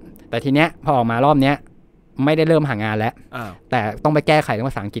ปุ๊บแต่ทีเนี้ยพอออกมารอบเนี้ยไม่ได้เริ่มหางานแล้วแต่ต้องไปแก้ไขเรื่อง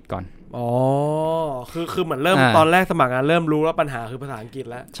ภาษาอังกฤษก่อนคือเหมือนเริ่มตอนแรกสมัครงานเริ่มรู้แล้วปัญหาคือภาษาอังกฤษ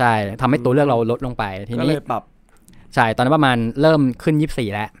แล้วใช่ทำให้ตัวเลือกเราลดลงไปทีนี้ก็เลยปรับใช่ตอนนั้นประมาณเริ่มขึ้น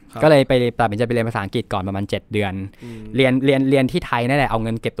24แล้วก็เลยไปตัดสินใจไปเรียนภาษาอังกฤษก่อนประมาณ7 เดือนเรียนที่ไทยนั่นแหละเอาเ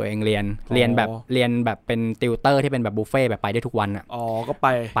งินเก็บตัวเองเรียนแบบเป็นติวเตอร์ที่เป็นแบบบุฟเฟ่แบบไปได้ทุกวันอ่ะก็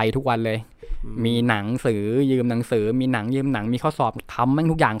ไปทุกวันเลยมีหนังสือยืมหนังสือมีหนังยืมหนังมีข้อสอบทำมั่ง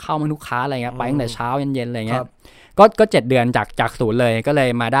ทุกอย่างเข้ามั่งทุกค้าอะไรเงี้ยไปตั้งแต่เช้าเย็นๆอะไรเงี้ยก็7 เดือนจากศูนย์เลยก็เลย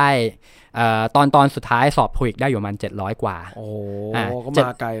มาได้ตอนสุดท้ายสอบTOEICได้อยู่ประมาณ700 กว่าก็ม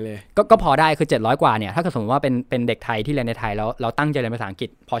าไกลเลยก็พอได้คือ700 กว่าเนี่ยถ้าเกิดสมมติว่าเป็นเด็กไทยที่เรียนในไทยแล้วเราตั้งใจเรียนภาษาอังกฤษ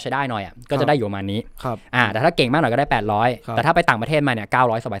พอใช้ได้หน่อยก็จะได้อยู่ประมาณนี้แต่ถ้าเก่งมากหน่อยก็ได้800แต่ถ้าไปต่างประเทศมาเนี่ย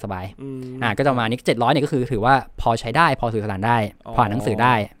900สบายๆก็จะประมาณนี้700เนี่ยก็คือถือว่าพอใช้ได้พอสื่อสารได้พออ่านหนังสือไ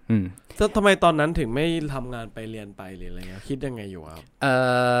ด้ทำไมตอนนั้นถึงไม่ทำงานไปเรียนไปหรืออะไรเงี้ยคิดยังไงอยู่ครับ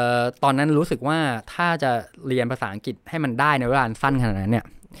ตอนนั้นรู้สึกว่าถ้าจะเรียนภาษาอังกฤษให้มันได้ในเวลาสั้นขนาดนั้นเนี่ย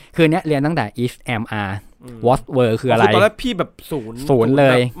คือเนี้ยเรียนตั้งแต่ EastMR What were คืออะไรตอนแรกพี่แบบศูนย์เล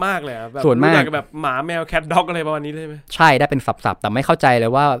ยมากเลยแบบศูนย์มากแบบหมาแมวแคทด็อกอะไรประมาณนี้ได้ไหมใช่ได้เป็นศัพท์แต่ไม่เข้าใจเล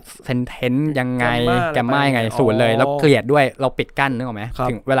ยว่าเซนเทนยังไงแกมมายังไงศูนย์เลยแล้วเกลียดด้วยเราปิดกั้นนึกออกไหม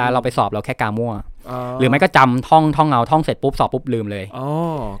ถึงเวลาเราไปสอบเราแค่กามั่วหรือไม่ก็จำท่องเอาท่องเสร็จปุ๊บสอบปุ๊บลืมเลย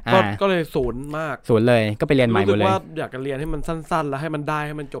ก็เลยศูนย์มากศูนย์เลยก็ไปเรียนใหม่หมดเลยว่าอยากจะเรียนให้มันสั้นๆแล้วให้มันได้ใ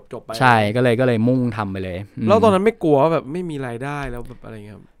ห้มันจบไปใช่ก็เลยมุ่งทำไปเลยแล้วตอนนั้นไม่กลัวแบบไม่มีรายได้แล้วแบบอะไรเ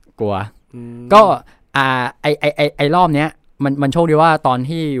งี้ยกลัวก็ไอรอบเนี้ยมันโชคดีว่าตอน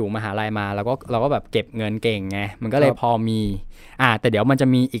ที่อยู่มหาลัยมาเราก็แบบเก็บเงินเก่งไงมันก็เลยพอมีแต่เดี๋ยวมันจะ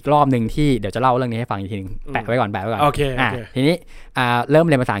มีอีกรอบนึงที่เดี๋ยวจะเล่าเรื่องนี้ให้ฟังอีกทีนึงแปะไว้ก่อนโอเคทีนี้เริ่ม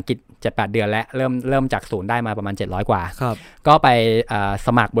เรียนภาษาอังกฤษ 7-8 เดือนแล้วเริ่มจากศูนย์ได้มาประมาณ700กว่าก็ไปส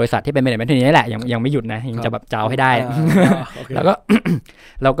มัครบริษัทที่เป็น management training นี่แหละยังไม่หยุดนะยังจะแบบเจ้าให้ได้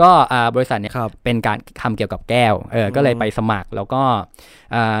แล้วก็บริษัทเนี่ยเป็นการทำเกี่ยวกับแก้วก็เลยไปสมัครแล้วก็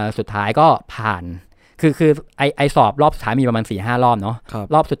สุดท้ายก็ผ่านคือไอสอบรอบสุดท้ายมีประมาณ 4-5 รอบเนาะ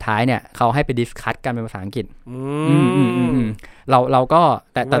รอบสุดท้ายเนี่ยเขาให้ไปดิสคัสกันเป็นภาษาอังกฤษเราก็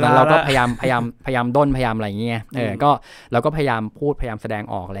แต่เราก็พยายามด้นพยายามอะไรอย่างเงี้ยก็เราก็พยายามพูดพยายามแสดง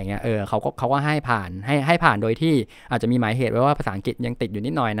ออกอะไรเงี้ยเขาก็ให้ผ่านให้ผ่านโดยที่อาจจะมีหมายเหตุไว้ว่าภาษาอังกฤษยังติดอยู่นิ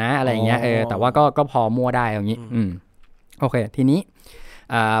ดหน่อยนะอะไรเงี้ยแต่ว่าก็พอมั่วได้อย่างงี้โอเคทีนี้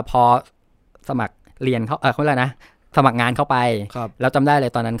พอสมัครเรียนเขาเรียกนะสมัครงานเข้าไปแล้วจำได้เล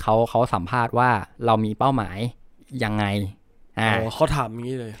ยตอนนั้นเขาสัมภาษณ์ว่าเรามีเป้าหมายยังไงเขาถามอย่าง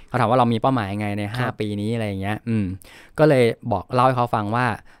นี้เลยเขาถามว่าเรามีเป้าหมายยังไงใน5ปีนี้อะไรอย่างเงี้ยก็เลยเล่าให้เขาฟังว่า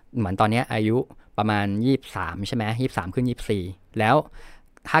เหมือนตอนนี้อายุประมาณ23ใช่ไหม23ขึ้น24แล้ว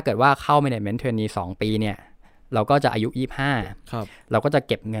ถ้าเกิดว่าเข้า Management Trainee 2 ปีเนี่ยเราก็จะอายุ25เราก็จะ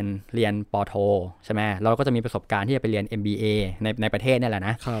เก็บเงินเรียนป.โทใช่ไหมเราก็จะมีประสบการณ์ที่จะไปเรียน MBA ในประเทศนี่แหละน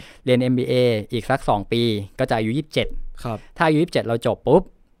ะเรียน MBA อีกสัก2 ปีก็จะอายุ27ถ้าอายุ27เราจบปุ๊บ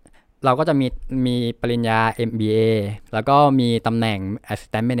เราก็จะมีปริญญา MBA แล้วก็มีตำแหน่ง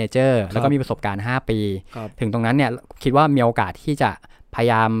Assistant Manager แล้วก็มีประสบการณ์5 ปีถึงตรงนั้นเนี่ยคิดว่ามีโอกาสที่จะพย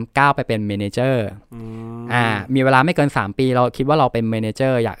ายามก้าวไปเป็น Manager มีเวลาไม่เกิน3 ปีเราคิดว่าเราเป็น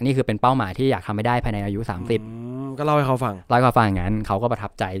Manager นี่คือเป็นเป้าหมายที่อยากทำให้ได้ภายในอายุ30ก็เล่าให้เขาฟังอย่างนั้นเขาก็ประทั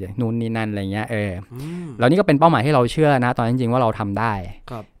บใจนู่นนี่นั่นอะไรเงี้ยแล้วนี่ก็เป็นเป้าหมายที่เราเชื่อนะตอนจริงๆว่าเราทำได้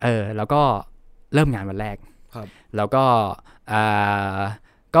แล้วก็เริ่มงานวันแรกแล้วก็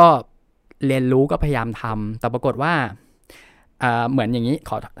เรียนรู้ก็พยายามทำแต่ปรากฏว่าเหมือนอย่างนี้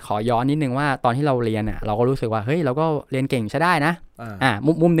ขอย้อนนิดนึงว่าตอนที่เราเรียนเราก็รู้สึกว่าเฮ้ยเราก็เรียนเก่งใช้ได้นะ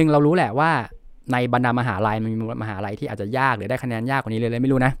มุมนึงเรารู้แหละว่าในบรรดามหาลัยมันมีมหาลัยที่อาจจะยากหรือได้คะแนนยากกว่านี้เลยไ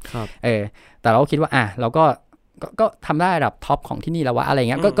ม่รู้นะแต่เราคิดว่าเราก็ทำได้ระดับท็อปของที่นี่แล้ววะอะไร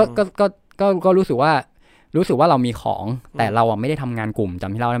เงี้ยก็รู้สึกว่าเรามีของแต่เราไม่ได้ทำงานกลุ่มจ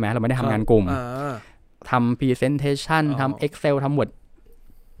ำที่เล่าได้ไหมเราไม่ได้ทำงานกลุ่มทำ presentation ทำ Excel ทำ Word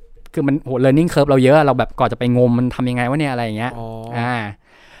คือมันlearning curve เราเยอะเราแบบก่อนจะไปงมมันทำยังไงวะเนี่ยอะไรอย่างเงี้ย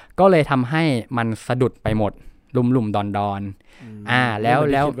ก็เลยทำให้มันสะดุดไปหมดลุ่มดอนแล้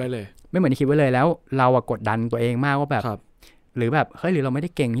วไม่เหมือนที่คิดไว้เลยแล้วเรากดดันตัวเองมากว่าแบบหรือแบบเฮ้ยหรือเราไม่ได้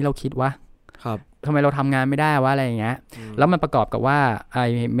เก่งที่เราคิดวะทำไมเราทำงานไม่ได้วะอะไรอย่างเงี้ยแล้วมันประกอบกับว่าไอ้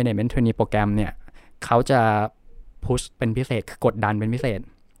management trainee โปรแกรมเนี่ยเขาจะพุชเป็นพิเศษกดดันเป็นพิเศษ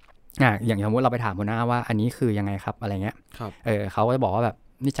อย่างสมมติเราไปถามหัวหน้าว่าอันนี้คือยังไงครับอะไรเงี้ยเขาก็จะบอกว่าแบบ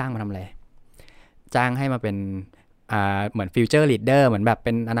นี่จ้างมาทำอะไรจ้างให้มาเป็นเหมือนฟิวเจอร์ลีดเดอร์เหมือนแบบเ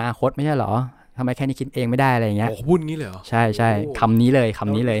ป็นอนาคตไม่ใช่หรอทำไมแค่นี้คิดเองไม่ได้อะไรเงี้ยพูดงี้เลยเหรอใช่คำนี้เลย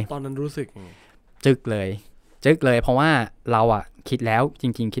ตอนนั้นรู้สึกจึกเลยเพราะว่าเราคิดแล้วจ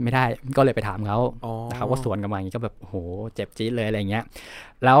ริงๆคิดไม่ได้ก็เลยไปถามเขาเขาก็สวนกลับมาอย่างนี้ก็แบบโหเจ็บจี๊ดเลยอะไรเงี้ย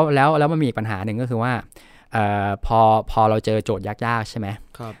แล้วมันมีปัญหาหนึ่งก็คือว่าพอเราเจอโจทย์ยากๆใช่ไหม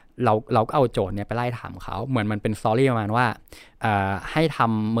เราก็เอาโจทย์เนี่ยไปไล่ถามเขาเหมือนมันเป็นสตอรี่ประมาณว่าให้ท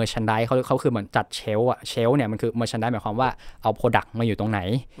ำเมอร์ชันไดส์เขาคือเหมือนจัดเชลเนี่ยมันคือเมอร์ชันไดส์หมายความว่าเอาโปรดักต์มาอยู่ตรงไหน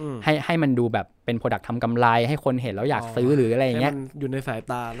ให้มันดูแบบเป็นโปรดักต์ทำกำไรให้คนเห็นแล้วอยากซื้อหรืออะไรอย่างเงี้ยอยู่ในสาย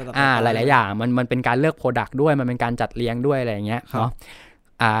ตาหลายๆอย่างมันเป็นการเลือกโปรดักต์ด้วยมันเป็นการจัดเรียงด้วยอะไรอย่างเงี้ยเนาะ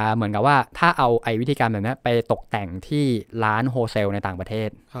เหมือนกับว่าถ้าเอาวิธีการแบบนี้ไปตกแต่งที่ร้านโฮเซลในต่างประเทศ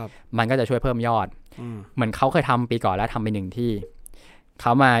มันก็จะช่วยเพิ่มยอดเหมือนเขาเคยทำปีก่อนแล้วทำไป1 ที่เข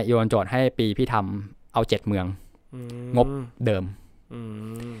ามาโยนโจทย์ให้ปีพี่ทำเอา7 เมืองงบเดิม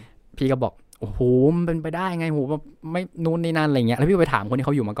พี่ก็บอกโอ้โหมันเป็นไปได้ไงโหไม่นู่นนี่นั่นอะไรเงี้ยแล้วพี่ไปถามคนที่เ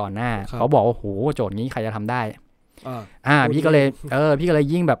ขาอยู่มาก่อนหน้าเขาบอกว่าโอ้โหโจทย์นี้ใครจะทำได้พี่ก็เลย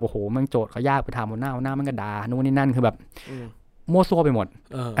ยิ่งแบบโอ้โหมันโจทย์เขายากไปถามหัวหน้ามันก็ด่านู่นนี่นั่นคือแบบมั่วซั่วไปหมด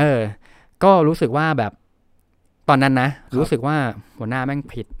ก็รู้สึกว่าแบบตอนนั้นนะรู้สึกว่าหัวหน้าแม่ง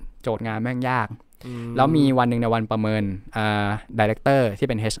ผิดโจทย์งานแม่งยาก แล้วมีวันนึงในวันประเมินดีเรคเตอร์ที่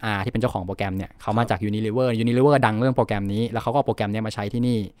เป็น HR ที่เป็นเจ้าของโปรแกรมเนี่ยเขามาจาก Unilever ดังเรื่องโปรแกรมนี้แล้วเขาก็โปรแกรมนี้มาใช้ที่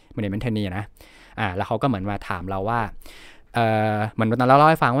นี่Management Traineeนะแล้วเขาก็เหมือนมาถามเราว่าเหมือนตอนเราเล่า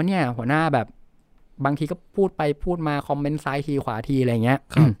ให้ฟังว่าเนี่ยหัวหน้าแบบบางทีก็พูดไปพูดมาคอมเมนต์ซ้ายทีขวาทีอะไรเงี้ย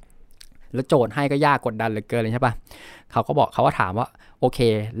แล้วโจทย์ให้ก็ยากกดดันเหลือเกินเลยใช่ปะเขาก็ถามว่าโอเค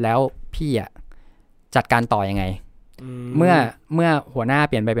แล้วพี่จัดการต่อยังไงเมื่อหัวหน้า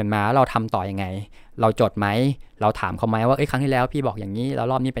เปลี่ยนไปเปลี่ยนมาเราทำต่อยังไงเราจดไหมเราถามเขาไหมว่าครั้งที่แล้วพี่บอกอย่างนี้แล้ว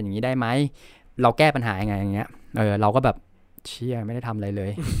รอบนี้เป็นอย่างนี้ได้ไหมเราแก้ปัญหายังไงอย่างเงี้ยเราก็แบบเชี่ยไม่ได้ทำอะไรเล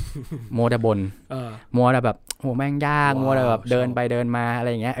ย มัวแต่บ่นมัวแต่แบบโหแม่งยากมัวแต่แบบเดินไปเดินมาอะไร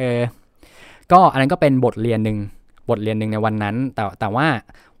อย่างเงี้ยก็อันนั้นก็เป็นบทเรียนหนึ่งในวันนั้นแต่ว่า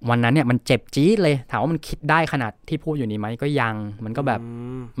วันนั้นเนี่ยมันเจ็บจี๊ดเลยถามว่ามันคิดได้ขนาดที่พูดอยู่นี้ไหมก็ยังมันก็แบบ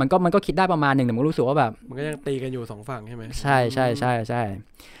มันก็คิดได้ประมาณหนึ่งแต่มันรู้สึกว่าแบบมันก็ยังตีกันอยู่2ฝั่งใช่ไหมใช่ใช่ใช่ใช่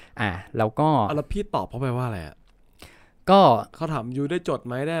แล้วก็แล้วพี่ตอบเขาไปว่าอะไรก็เขาถามยูได้จดไ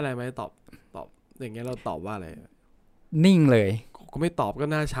หมได้อะไรไหมตอบอย่างเงี้ยเราตอบว่าอะไรนิ่งเลยก็ไม่ตอบก็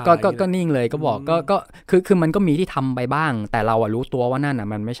น่าชาก็นิ่งเลยก็บอกก็คือมันก็มีที่ทำไปบ้างแต่เรารู้ตัวว่านั่น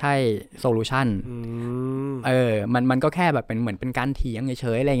มันไม่ใช่โซลูชันมันก็แค่แบบเป็นเหมือนเป็นการเถียงเฉ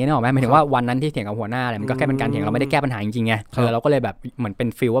ยๆอะไรอย่างเงี้ยนึกออกไหมหมายถึงว่าวันนั้นที่เถียงกับหัวหน้าอะไรมันก็แค่เป็นการเถียงเราไม่ได้แก้ปัญหาจริงๆไงเราก็เลยแบบเหมือนเป็น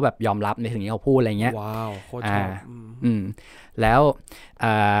ฟีลว่าแบบยอมรับในสิ่งที่เขาพูดอะไรเงี้ยว้าวโคตรชอบแล้ว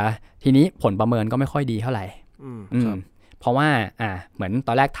ทีนี้ผลประเมินก็ไม่ค่อยดีเท่าไหร่เพราะว่าเหมือนต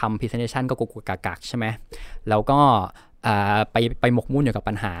อนแรกทำ presentation ก็กุกกักใช่ไหมแล้วก็ไปหมกมุ่นอยู่กับ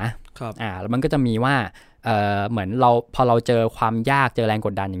ปัญหาแล้วมันก็จะมีว่าเหมือนพอเราเจอความยากเจอแรงก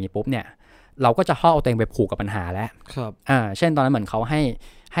ดดันอย่างนี้ปุ๊บเนี่ยเราก็จะเอาตัวเองไปผูกกับปัญหาแล้วเช่นตอนนั้นเหมือนเขาใ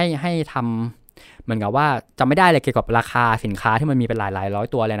ห้ทำเหมือนกับว่าจำไม่ได้เลยเกี่ยวกับราคาสินค้าที่มันมีเป็นหลายร้อย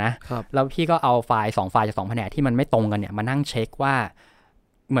ตัวเลยนะแล้วพี่ก็เอาไฟล์2 ไฟล์จาก2แผนกที่มันไม่ตรงกันเนี่ยมานั่งเช็คว่า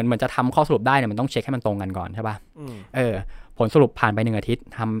เหมือนจะทำข้อสรุปได้เนี่ยมันต้องเช็คให้มันตรงกันก่อนใช่ป่ะผลสรุปผ่านไป1 อาทิตย์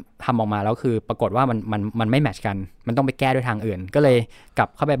ทำออกมาแล้วคือปรากฏว่ามันไม่แมทช์กันมันต้องไปแก้ด้วยทางอื่นก็เลยกลับ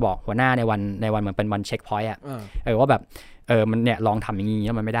เข้าไปบอกหัวหน้าในวันเหมือนเป็นวันเช็คพอยต์ว่าแบบมันเนี่ยลองทำอย่างนี้แ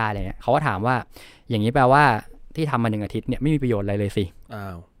ล้วมันไม่ได้เลยเขาก็ถามว่าอย่างนี้แปลว่าที่ทำมา1 อาทิตย์เนี่ยไม่มีประโยชน์อะไรเลยสิ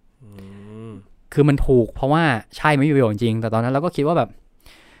คือมันถูกเพราะว่าใช่ไม่มีประโยชน์จริงแต่ตอนนั้นเราก็คิดว่าแบบ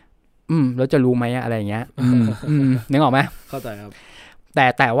แล้วจะรู้ไหมอะไรอย่างเงี้ยนึกออกไหมเข้าใจครับ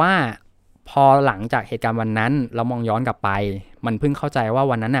แต่ว่าพอหลังจากเหตุการณ์วันนั้นเรามองย้อนกลับไปมันเพิ่งเข้าใจว่า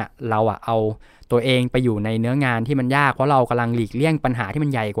วันนั้นเราเอาตัวเองไปอยู่ในเนื้องานที่มันยากเพราะเรากำลังหลีกเลี่ยงปัญหาที่มัน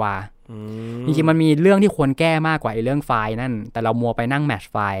ใหญ่กว่าจริงๆมันมีเรื่องที่ควรแก้มากกว่าไอ้เรื่องไฟล์นั่นแต่เรามัวไปนั่งแมทช์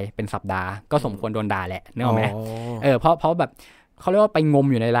ไฟล์เป็นสัปดาห์ก็สมควรโดนด่าแหละนึกออกไหมเพราะแบบเขาเรียกว่าไปงม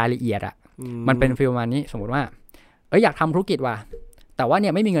อยู่ในรายละเอียดมันเป็นฟีลมานี้สมมติว่าอยากทำธุรกิจว่ะแต่ว่าเนี่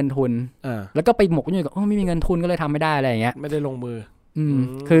ยไม่มีเงินทุนแล้วก็ไปหมกอยู่กับไม่มีเงินทุนก็เลยทำไม่ได้อะไรอย่างเงี้ยไม่ได้ลงมือ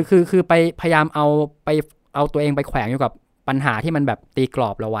คือไปพยายามเอาตัวเองไปแขวงอยู่กับปัญหาที่มันแบบตีกรอ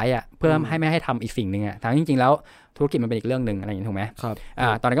บเราไว้เพื่อไม่ให้ทำอีกสิ่งนึงทั้งจริงๆแล้วธุรกิจมันเป็นอีกเรื่องนึงอะไรอย่างนี้ถูกไหมครับ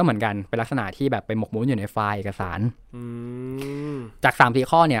ตอนนั้นก็เหมือนกันเป็นลักษณะที่แบบไปหมกมุ่นอยู่ในไฟล์เอกสารจาก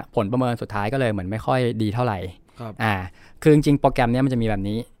3-4 ข้อเนี่ยผลประเมินสุดท้ายก็เลยเหมือนไม่ค่อยดีเท่าไหร่คือจริงๆโปรแกรมนี้มันจะมีแบบ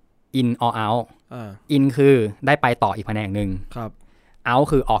นี้ in or out in คือได้ไปต่ออีกแผนกนึงเอา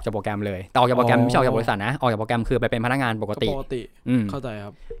คือออกจากโปรแกรมเลยแต่ออกจากโปรแกรมไม่ใช่ออกจากบริษัทนะออกจากโปรแกรมคือไปเป็นพนักงานปกติเข้าใจค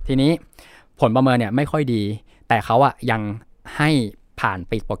รับทีนี้ผลประเมินเนี่ยไม่ค่อยดีแต่เขายังให้ผ่านไ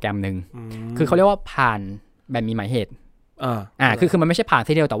ปอีกโปรแกรมนึงคือเขาเรียกว่าผ่านแบบมีหมายเหตุคือมันไม่ใช่ผ่าน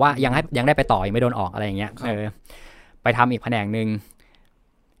ทีเดียวแต่ว่ายังได้ไปต่อยังไม่โดนออกอะไรอย่างเงี้ยไปทำอีกแผนกนึง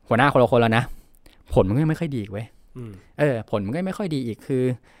หัวหน้าคนละคนแล้วนะผลมันก็ไม่ค่อยดีเว้ยผลมันก็ไม่ค่อยดีอีกคือ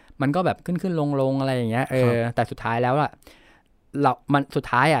มันก็แบบขึ้นลงอะไรอย่างเงี้ยแต่สุดท้ายแล้วมันสุด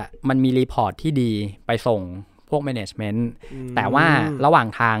ท้ายมันมีรีพอร์ตที่ดีไปส่งพวก management แต่ว่าระหว่าง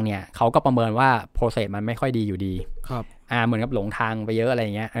ทางเนี่ยเขาก็ประเมินว่า process มันไม่ค่อยดีอยู่ดีครับเหมือนกับหลงทางไปเยอะอะไร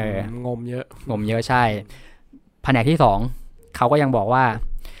เงี้ยงมเยอะใช่แผนกที่2เขาก็ยังบอกว่า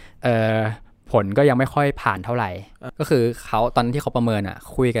ผลก็ยังไม่ค่อยผ่านเท่าไหร่ก็คือเขาตอนที่เขาประเมิน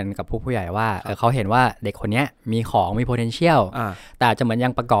คุยกันกับผู้ใหญ่ว่าเขาเห็นว่าเด็กคนนี้มีของมี potential แต่จะเหมือนยั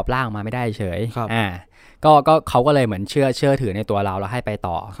งประกอบร่างมาไม่ได้เฉยก็เขาก็เลยเหมือนเชื่อถือในตัวเราแล้วให้ไป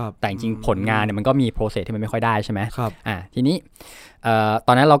ต่อแต่จริงผลงานเนี่ยมันก็มีโปรเซสที่มันไม่ค่อยได้ใช่ไหมทีนี้ต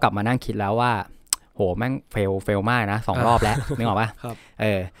อนนั้นเรากลับมานั่งคิดแล้วว่าโหแม่งเฟลมากนะ2 รอบแล้วนึกออกป่ะ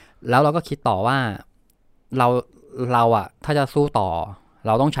แล้วเราก็คิดต่อว่าเราถ้าจะสู้ต่อเ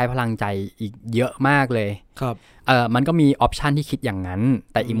ราต้องใช้พลังใจอีกเยอะมากเลยครับมันก็มีออปชันที่คิดอย่างนั้น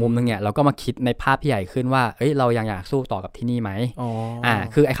แต่อีกมุมนึงเนี่ยเราก็มาคิดในภาพที่ใหญ่ขึ้นว่าเรายังอยากสู้ต่อกับที่นี่ไหม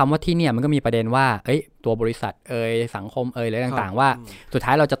คือไอ้คำว่าที่เนี่ยมันก็มีประเด็นว่าตัวบริษัทสังคมอะไรต่างๆว่าสุดท้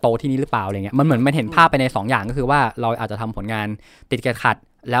ายเราจะโตที่นี่หรือเปล่าอะไรเงี้ยมันเหมือนมันเห็นภาพไปใน2 อย่างก็คือว่าเราอาจจะทำผลงานติดขัด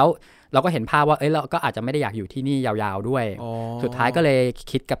แล้ว เราก็เห็นภาพว่าเราก็อาจจะไม่ได้อยากอยู่ที่นี่ยาวๆด้วยสุดท้ายก็เลย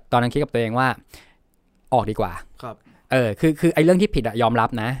ตอนนั้นคิดกับตัวเองว่าออกดีกว่าครับคือไอ้เรื่องที่ผิดยอมรับ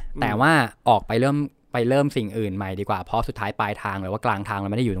นะแต่ว่าออกไปเริ่มสิ่งอื่นใหม่ดีกว่าเพราะสุดท้ายปลายทางหรือว่ากลางทางเรา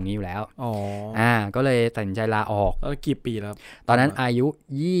ไม่ได้อยู่ตรงนี้อยู่แล้วก็เลยตัดสินใจลาออกแล้วกี่ปีแล้วตอนนั้นอายุ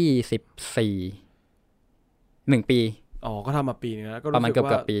1 ปีก็ทำมาปีนึงแล้วก็ประมาณเกือ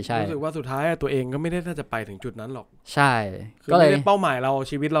บปีใช่รู้สึกว่าสุดท้ายตัวเองก็ไม่ได้น่าจะไปถึงจุดนั้นหรอกใช่ก็เลยเป้าหมายเรา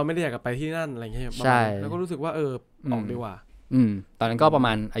ชีวิตเราไม่ได้อยากไปที่นั่นอะไรเงี้ยใช่แล้วก็รู้สึกว่าออกดีกว่าตอนนั้นก็ประม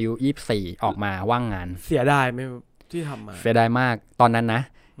าณอายุ24ออกมาว่างงานเสียดายไหมที่ทำมาเสียดายมากตอนนั้นนะ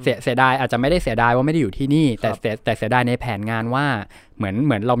เสียดายอาจจะไม่ได้เสียดายว่าไม่ได้อยู่ที่นี่แต่เสียดายในแผนงานว่าเหมื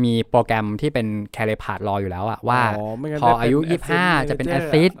อนเรามีโปรแกรมที่เป็นแคเรียร์พาธรออยู่แล้วอะว่าพออายุ25จะเป็นแอส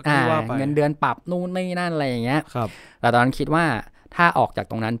ซิสเงินเดือนปรับนู่นนี่นั่นอะไรอย่างเงี้ยแต่ตอนนั้นคิดว่าถ้าออกจาก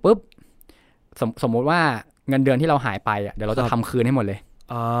ตรงนั้นปุ๊บสมมุติว่าเงินเดือนที่เราหายไปเดี๋ยวเราจะทำคืนให้หมดเลย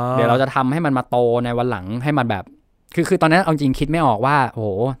เดี๋ยวเราจะทำให้มันมาโตในวันหลังให้มันแบบคือตอนนั้นเอาจริงคิดไม่ออกว่าโอ้โห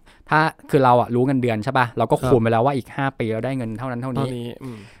ถ้าคือเรารู้เงินเดือนใช่ป่ะเราก็คูณไปแล้วว่าอีก5ปีเราได้เงินเท่านั้นเท่านี้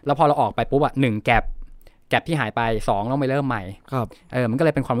แล้วพอเราออกไปปุ๊บ1แก็บที่หายไป2ต้องไปเริ่มใหม่มันก็เล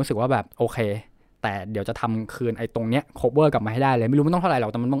ยเป็นความรู้สึกว่าแบบโอเคแต่เดี๋ยวจะทำคืนไอ้ตรงเนี้ย cover กลับมาให้ได้เลยไม่รู้มันต้องเท่าไหร่หรอ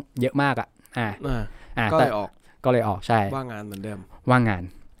กแต่มันต้องเยอะมากก็เลยออกใช่ว่างงานเหมือนเดิมว่างงาน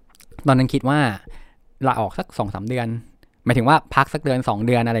ตอนนั้นคิดว่าลาออกสัก 2-3 เดือนหมายถึงว่าพักสักเดือน2 เ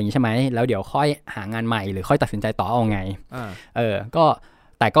ดือนอะไรอย่างนี้ใช่ไหมแล้วเดี๋ยวค่อยหางานใหม่หรือค่อยตัดสินใจต่อเอาไงก็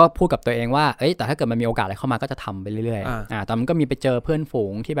แต่ก็พูดกับตัวเองว่าแต่ถ้าเกิดมันมีโอกาสอะไรเข้ามาก็จะทำไปเรื่อยๆตอนนั้นก็มีไปเจอเพื่อนฝู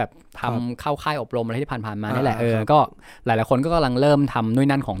งที่แบบทำเข้าค่ายอบรมอะไรที่ผ่านๆมานี่แหละก็หลายๆคนก็กำลังเริ่มทำนู่น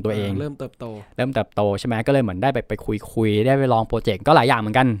นั่นของตัวเองเริ่มเติบโตใช่ไหมก็เลยเหมือนได้ไปคุยได้ไปลองโปรเจกต์ก็หลายอย่างเห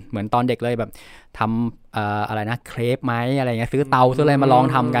มือนกันเหมือนตอนเด็กเลยแบบทำอะไรนะเครปไหมอะไรเงี้ยซื้อเตาซื้ออะไรมาลอง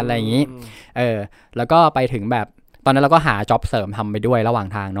ทำกันอะไรอย่างนี้แล้วก็ไปถึงแบบตอนนั้นเราก็หาจ็อบเสริมทำไปด้วยระหว่าง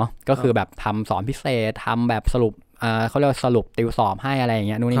ทางเนาะก็คือแบบทำสอนพิเศษทำแบบสรุปเขาเรียกสรุปติวสอบให้อะไรอย่างเ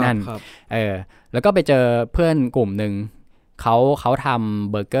งี้ยนู่นนี่นั่นแล้วก็ไปเจอเพื่อนกลุ่มหนึ่งเขาท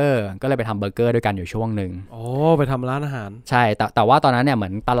ำเบอร์เกอร์ก็เลยไปทำเบอร์เกอร์ด้วยกันอยู่ช่วงหนึ่งไปทำร้านอาหารใช่แต่ว่าตอนนั้นเนี่ยเหมื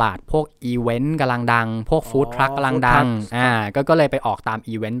อนตลาดพวกอีเวนต์กำลังดังพวกฟู้ดทรัคกำลังดังก็เลยไปออกตาม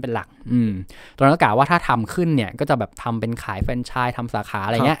อีเวนต์เป็นหลักตอนนั้นก็กะว่าถ้าทำขึ้นเนี่ยก็จะแบบทำเป็นขายแฟรนไชส์ทำสาขาอ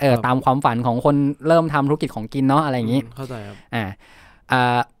ะไรเงี้ยตามความฝันของคนเริ่มทำธุรกิจของกินเนาะอะไรอย่างงี้เข้าใจครับ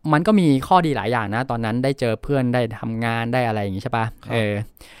มันก็มีข้อดีหลายอย่างนะตอนนั้นได้เจอเพื่อนได้ทำงานได้อะไรอย่างงี้ใช่ปะ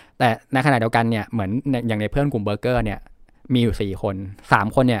แต่ในขณะเดียวกันเนี่ยเหมือนอย่างในเพื่อนกลุ่มเบอร์เกอร์เนี่ยมีอยู่4 คน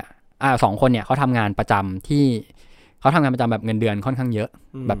3 คนเนี่ย2 คนเนี่ยเขาทำงานประจำที่เขาทำงานประจำแบบเงินเดือนค่อนข้างเยอะ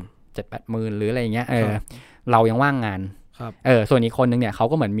แบบ 7-8 หมื่นหรืออะไรอย่างเงี้ยเรายังว่างงานส่วนอีกคนนึงเนี่ยเขา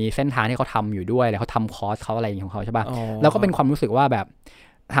ก็เหมือนมีเส้นทางที่เขาทำอยู่ด้วยแล้วเขาทำคอร์สเขาอะไรของเขาใช่ปะแล้วก็เป็นความรู้สึกว่าแบบ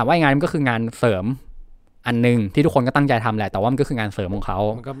ถามว่างานมันก็คืองานเสริมอันนึงที่ทุกคนก็ตั้งใจทำแหละแต่ว่ามันก็คืองานเสริมของเขา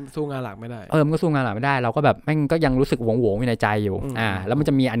มันก็สู้งานหลักไม่ได้มันก็สู้งานหลักไม่ได้เราก็แบบแม่งก็ยังรู้สึกหวงๆอยู่ในใจอยู่แล้วมันจ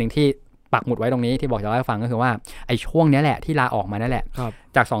ะมีอันนึงที่ปักหมุดไว้ตรงนี้ที่บอกจะเล่าให้ฟังก็คือว่าไอ้ช่วงนี้แหละที่ลาออกมานั่นแหละ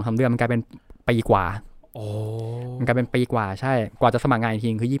จาก 2-3 เดือนมันกลายเป็นปีกว่ามันกลายเป็นปีกว่าใช่กว่าจะสมัครงานอีกที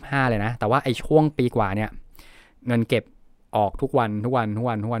คือ25เลยนะแต่ว่าไอ้ช่วงปีกว่าเนี่ยเงินเก็บออกทุกวัน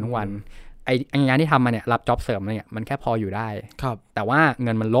ไอ้งานที่ทำมาเนี่ยรับจ็อบเสริมเนี่ยมันแค่พออยู่ได้แต่ว่าเ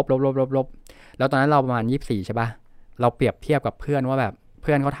งินมันลบแล้วตอนนั้นเราประมาณ24ใช่ป่ะเราเปรียบเทียบกับเพื่อนว่าแบบเ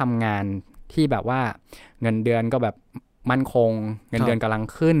พื่อนเขาทำงานที่แบบว่าเงินเดือนก็แบบมั่นคงเงินเดือนกำลัง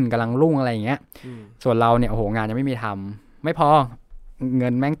ขึ้นกำลังรุ่งอะไรอย่างเงี้ยส่วนเราเนี่ยโอ้โหงานยังไม่มีทำไม่พอเงิ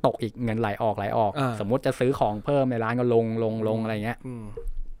นแม่งตกอีกเงินไหลออกสมมติจะซื้อของเพิ่มในร้านก็ลงอะไรเงี้ย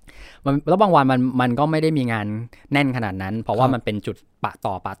แล้วบางวันมันก็ไม่ได้มีงานแน่นขนาดนั้นเพราะว่ามันเป็นจุดปะ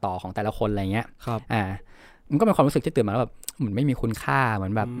ต่อของแต่ละคนอะไรเงี้ยมันก็เป็นความรู้สึกที่ตื่นมาแล้วแบบเหมือนไม่มีคุณค่าเหมื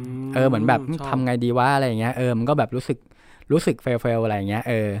อนแบบเหมือนแบบทำไงดีวะอะไรอย่างเงี้ยมันก็แบบรู้สึกเฟลอะไรอย่างเงี้ย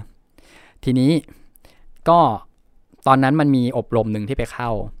ทีนี้ก็ตอนนั้นมันมีอบรมหนึ่งที่ไปเข้า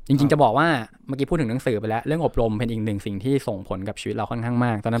จริงๆจะบอกว่าเมื่อกี้พูดถึงหนังสือไปแล้วเรื่องอบรมเป็นอีกหนึ่งสิ่งที่ส่งผลกับชีวิตเราค่อนข้างม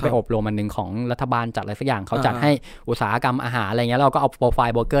ากตอนนั้นไปอบรมอันนึงของรัฐบาลจัดอะไรสักอย่างเขาจัดให้อุตสาหกรรมอาหารอะไรเงี้ยเราก็เอาโปรไฟ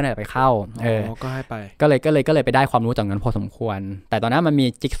ล์เบอร์เกอร์เนี่ยไปเข้าก็ให้ไปก็เลยไปได้ความรู้จากนั้นพอสมควรแต่ตอนนั้นมันมี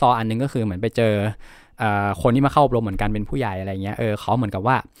จิ๊กซอว์อันนึงก็คือเหมือนไปเจอคนที่มาเข้าอบรมเหมือนกันเป็นผู้ใหญ่อะไรเงี้ยเขาเหมือนกับ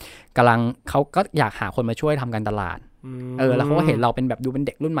ว่ากำลังเขาก็อยากหาคนมาช่วยทำการตลาดแล้วเขาก็เห็นเราเป็นแบบดูเป็นเ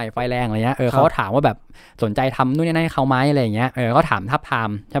ด็กรุ่นใหม่ไฟแรงอะไรเงี้ยเขาก็ถามว่าแบบสนใจทำนู่นนี่นั่นให้เขาไหมอะไรเงี้ยก็ถามทับทาม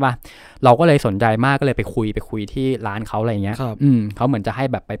ใช่ป่ะเราก็เลยสนใจมากก็เลยไปคุยที่ร้านเขาอะไรเงี้ยเขาเหมือนจะให้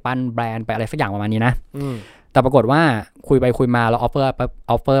แบบไปปั้นแบรนด์ไปอะไรสักอย่างประมาณนี้นะแต่ปรากฏว่าคุยไปคุยมาเราออฟเฟ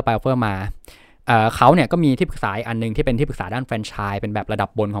อร์มา เขาเนี่ยก็มีที่ปรึกษาอันนึงที่เป็นที่ปรึกษาด้านแฟรนไชส์เป็นแบบระดับ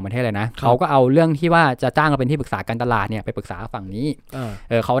บนของประเทศเลยนะเขาก็เอาเรื่องที่ว่าจะจ้างเราเป็นที่ปรึกษาการตลาดเนี่ยไปปรึกษาฝั่งนี้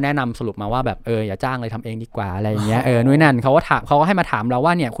เขาแนะนำสรุปมาว่าแบบอย่าจ้างเลยทำเองดีกว่าอะไรอย่างเงี้ยนู่นนั่นเขาก็ให้มาถามเราว่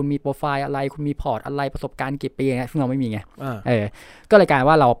าเนี่ยคุณมีโปรไฟล์อะไรคุณมีพอร์ตอะไรประสบการณ์กี่ปีเงี้ยซึ่งเราไม่มีไงก็เลยกลาย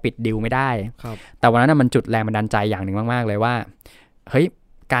ว่าเราปิดดีลไม่ได้แต่วันนั้นมันจุดแรงบันดาลใจอย่างหนึ่งมากๆเลยว่าเฮ้ย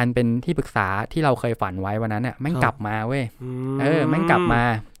การเป็นที่ปรึกษาที่เราเคยฝันไว้วันนั้นเนี่ยแม่งกลับมาเว้ยแม่งกลับมา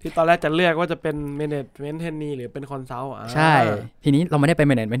ที่ตอนแรกจะเลือกว่าจะเป็น management trainee หรือเป็น consult ใช่ทีนี้เราไม่ได้เป็น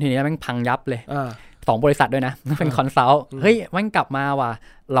management trainee แล้วแม่งพังยับเลย2บริษัทด้วยนะเป็น consult เฮ้ยแม่งกลับมาว่ะ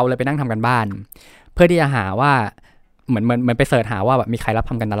เราเลยไปนั่งทำกันบ้านเพื่อที่จะหาว่าเหมือนไปเสิร์ชหาว่าแบบมีใครรับ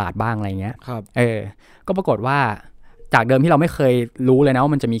ทำการตลาดบ้างอะไรเงี้ยก็ปรากฏว่าจากเดิมที่เราไม่เคยรู้เลยนะว่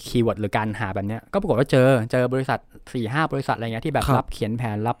ามันจะมีคีย์เวิร์ดหรือการหาแบบเนี้ยก็ปรากฏว่าเจอบริษัท 4-5 บริษัทอะไรเงี้ยที่แบบรับเขียนแผ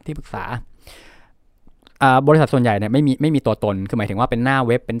นรับที่ปรึกษาบริษัทส่วนใหญ่เนี่ยไม่มีตัวตนคือหมายถึงว่าเป็นหน้าเ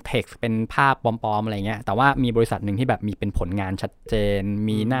ว็บเป็นเท็กซ์เป็นภาพปลอมๆอะไรเงี้ยแต่ว่ามีบริษัทนึงที่แบบมีเป็นผลงานชัดเจน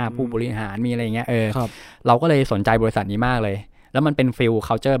มีหน้าผู้บริหารมีอะไรเงี้ยเราก็เลยสนใจบริษัทนี้มากเลยแล้วมันเป็นฟีล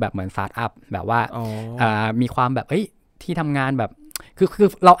คัลเจอร์แบบเหมือนสตาร์ทอัพแบบว่ามีความแบบที่ทำงานแบบคือ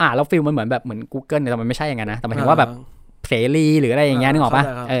เราอ่านแล้วฟีลมันเหมือน Google แต่มันไม่ใช่อย่างนั้นนะแต่หมายถึงว่าแบบเสรีหรืออะไรอย่างเงี้ยนึกออกป่ะ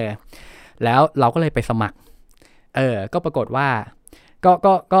แล้วเราก็เลยไปสมัครก็ปรากฏว่า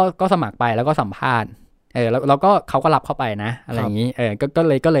ก็สมัครไปแล้วก็สัมภาษณ์แล้วก็เขาก็รับเข้าไปนะอะไรอย่างงี้ก็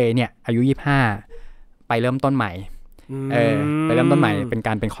เลยเนี่ยอายุ25ไปเริ่มต้นใหม่ไปเริ่มต้นใหม่เป็นก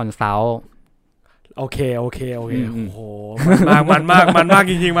ารเป็นคอนซัลท์โอเคโอ้โหมันมาก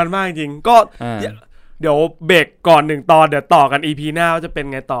จริงๆมันมากจริงก็เดี๋ยวเบรกก่อน1ตอนเดี๋ยวต่อกัน EP หน้าว่าจะเป็น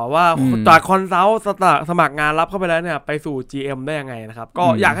ไงต่อว่าจากคอนซัลท์สมัครงานรับเข้าไปแล้วเนี่ยไปสู่ GM ได้ยังไงนะครับก็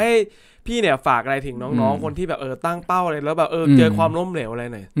อยากให้พี่เนี่ยฝากอะไรถึงน้องๆคนที่แบบตั้งเป้าอะไรแล้วแบบเจอความล้มเหลวอะไร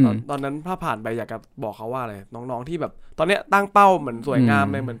หน่อยตอนนั้นถ้าผ่านไปอยากจะบอกเขาว่าอะไรน้องๆที่แบบตอนเนี้ยตั้งเป้าเหมือนสวยงาม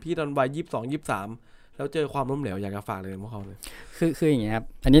เลยเหมือนพี่ตอนวัย22-23แล้วเจอความล้มเหลวอยากจะฝากเลยพวกเขาเลยคืออย่างเงี้ยครับ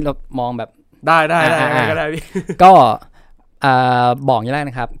อันนี้เรามองแบบได้ก็ได้พี่ก็บอกอย่างแรก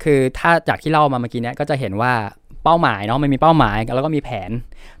นะครับคือถ้าจากที่เล่ามาเมื่อกี้เนี้ยก็จะเห็นว่าเป้าหมายเนาะมันมีเป้าหมายแล้วก็มีแผน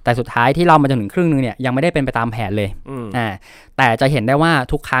แต่สุดท้ายที่เรามาจนถึงครึ่งนึงเนี่ยยังไม่ได้เป็นไปตามแผนเลยแต่จะเห็นได้ว่า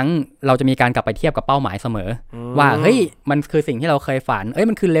ทุกครั้งเราจะมีการกลับไปเทียบกับเป้าหมายเสมอว่าเฮ้ยมันคือสิ่งที่เราเคยฝัน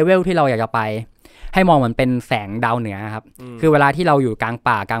มันคือเลเวลที่เราอยากจะไปให้มองเหมือนเป็นแสงดาวเหนือครับคือเวลาที่เราอยู่กลาง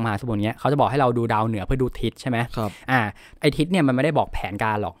ป่ากลางมหาสมุทรเนี้ยเขาจะบอกให้เราดูดาวเหนือเพื่อดูทิศใช่ไหมไอทิศเนี่ยมันไม่ได้บอกแผนก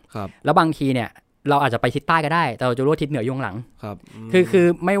ารหรอกแล้วบางทีเนี่ยเราอาจจะไปทิศใต้ก็ได้แต่เราจะรู้ทิศเหนืออยู่ข้างหลังคือ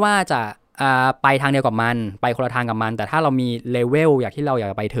ไม่ว่าจะไปทางเดียวกับมันไปคนละทางกับมันแต่ถ้าเรามีเลเวลอยากที่เราอยา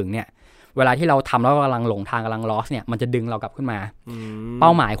กไปถึงเนี่ยเวลาที่เราทำแล้วกำลังหลงทางกำลังลอสเนี่ยมันจะดึงเรากลับขึ้นมาเป้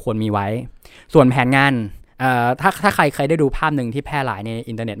าหมายควรมีไว้ส่วนแผนงานถ้าใครเคยได้ดูภาพหนึ่งที่แพร่หลายใน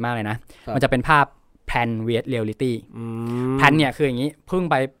อินเทอร์เน็ตมากเลยนะมันจะเป็นภาพแพลน vs reality แพลนเนี่ยคืออย่างนี้พึ่ง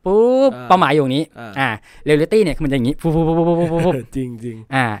ไปปุ๊บเป้าหมายอยู่นี้reality เนี่ยคือมันจะอย่างนี้ปุ๊บจริง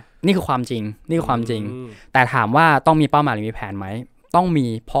นี่คือความจริงนี่คือความจริงแต่ถามว่าต้องมีเป้าหมายหรือมีแผนไหมต้องมี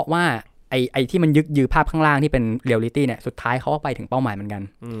เพราะว่าไอ้ที่มันยึกยือภาพข้างล่างที่เป็นเรียลลิตี้เนี่ยสุดท้ายเขาก็ไปถึงเป้าหมายเหมือนกัน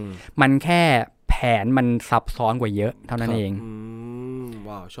มันแค่แผนมันซับซ้อนกว่าเยอะเท่านั้นเอง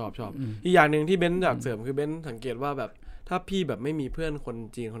ว้าวชอบอีกอย่างนึงที่เบนซ์อยากเสริมคือเบนซ์สังเกตว่าแบบถ้าพี่แบบไม่มีเพื่อนคน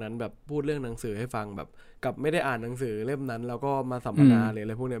จีนคนนั้นแบบพูดเรื่องหนังสือให้ฟังแบบกับไม่ได้อ่านหนังสือเล่มนั้นแล้วก็มาสัมมนาหรืออะ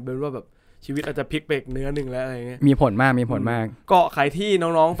ไรพวกเนี้ยเบนซ์ว่าแบบชีวิตอาจจะพลิกไปอีกเนื้อหนึ่งแล้วอะไรเงี้ยมีผลมากก็ใครที่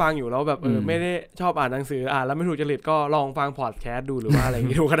น้องๆฟังอยู่แล้วแบบไม่ได้ชอบอ่านหนังสืออ่านแล้วไม่ถูกจริตก็ลองฟังพอดแคสต์ดูหรือว่าอะไรอย่าง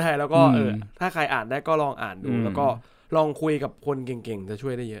งี้ดูก็ได้แล้วก็ถ้าใครอ่านได้ก็ลองอ่านดูแล้วก็ลองคุยกับคนเก่งๆจะช่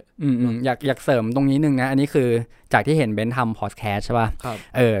วยได้เยอะอยากเสริมตรงนี้นึงนะอันนี้คือจากที่เห็นเบนทำพอดแคสต์ใช่ป่ะ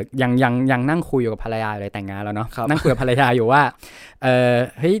ยังนั่งคุยอยู่กับภรรยาเลยแต่งงานแล้วเนาะนั่งคุยกับภรรยาอยู่ว่า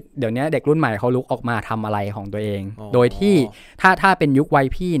เฮ้ยเดี๋ยวนี้เด็กรุ่นใหม่เขาลุกออกมาทำอะไรของตัวเองโดยที่ถ้าเป็นยุควัย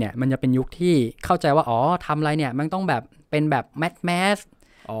พี่เนี่ยมันจะเป็นยุคที่เข้าใจว่าทำอะไรเนี่ยมันต้องแบบเป็นแบบแมส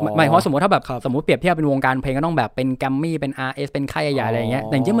หมายความว่าสมมติถ้าแบบสมมติเปรียบเทียบเป็นวงการเพลงก็ต้องแบบเป็นแกรมมี่เป็น RS เป็นค่ายใหญ่ๆอะไรอย่างเงี้ยแ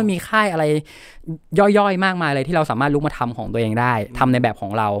ต่จริงๆมันมีค่ายอะไรย่อยๆมากมายเลยที่เราสามารถลุกมาทำของตัวเองได้ทำในแบบขอ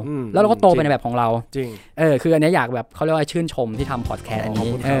งเราแล้วเราก็โตไปในแบบของเราจริงคืออันนี้อยากแบบเขาเรียกว่าชื่นชมที่ทำพอดแคสต์อัน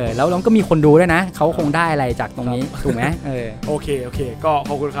นี้แล้วก็มีคนดูด้วยนะเขาคงได้อะไรจากตรงนี้ถูกไหมโอเคก็ข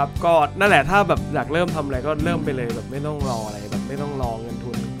อบคุณครับก็นั่นแหละถ้าแบบอยากเริ่มทำอะไรก็เริ่มไปเลยแบบไม่ต้องรออะไรแบบไม่ต้องรอเงิน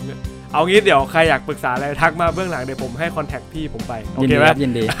ทุนเอางี้เดี๋ยวใครอยากปรึกษาอะไรทักมาเบื้องหลังเดี๋ยวผมให้คอนแทคพี่ผมไปโอเคไหมยิ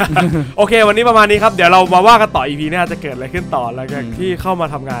นดี โอเควันนี้ประมาณนี้ครับเดี๋ยวเรามาว่ากันต่อ EP หน้าจะเกิดอะไรขึ้นต่อหลังจากที่เข้ามา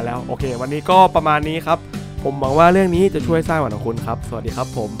ทำงานแล้วโอเควันนี้ก็ประมาณนี้ครับผมหวังว่าเรื่องนี้จะช่วยสร้างวันของคุณครับสวัสดีครับ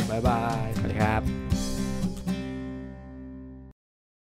ผมบ๊ายบายสวัสดีครับ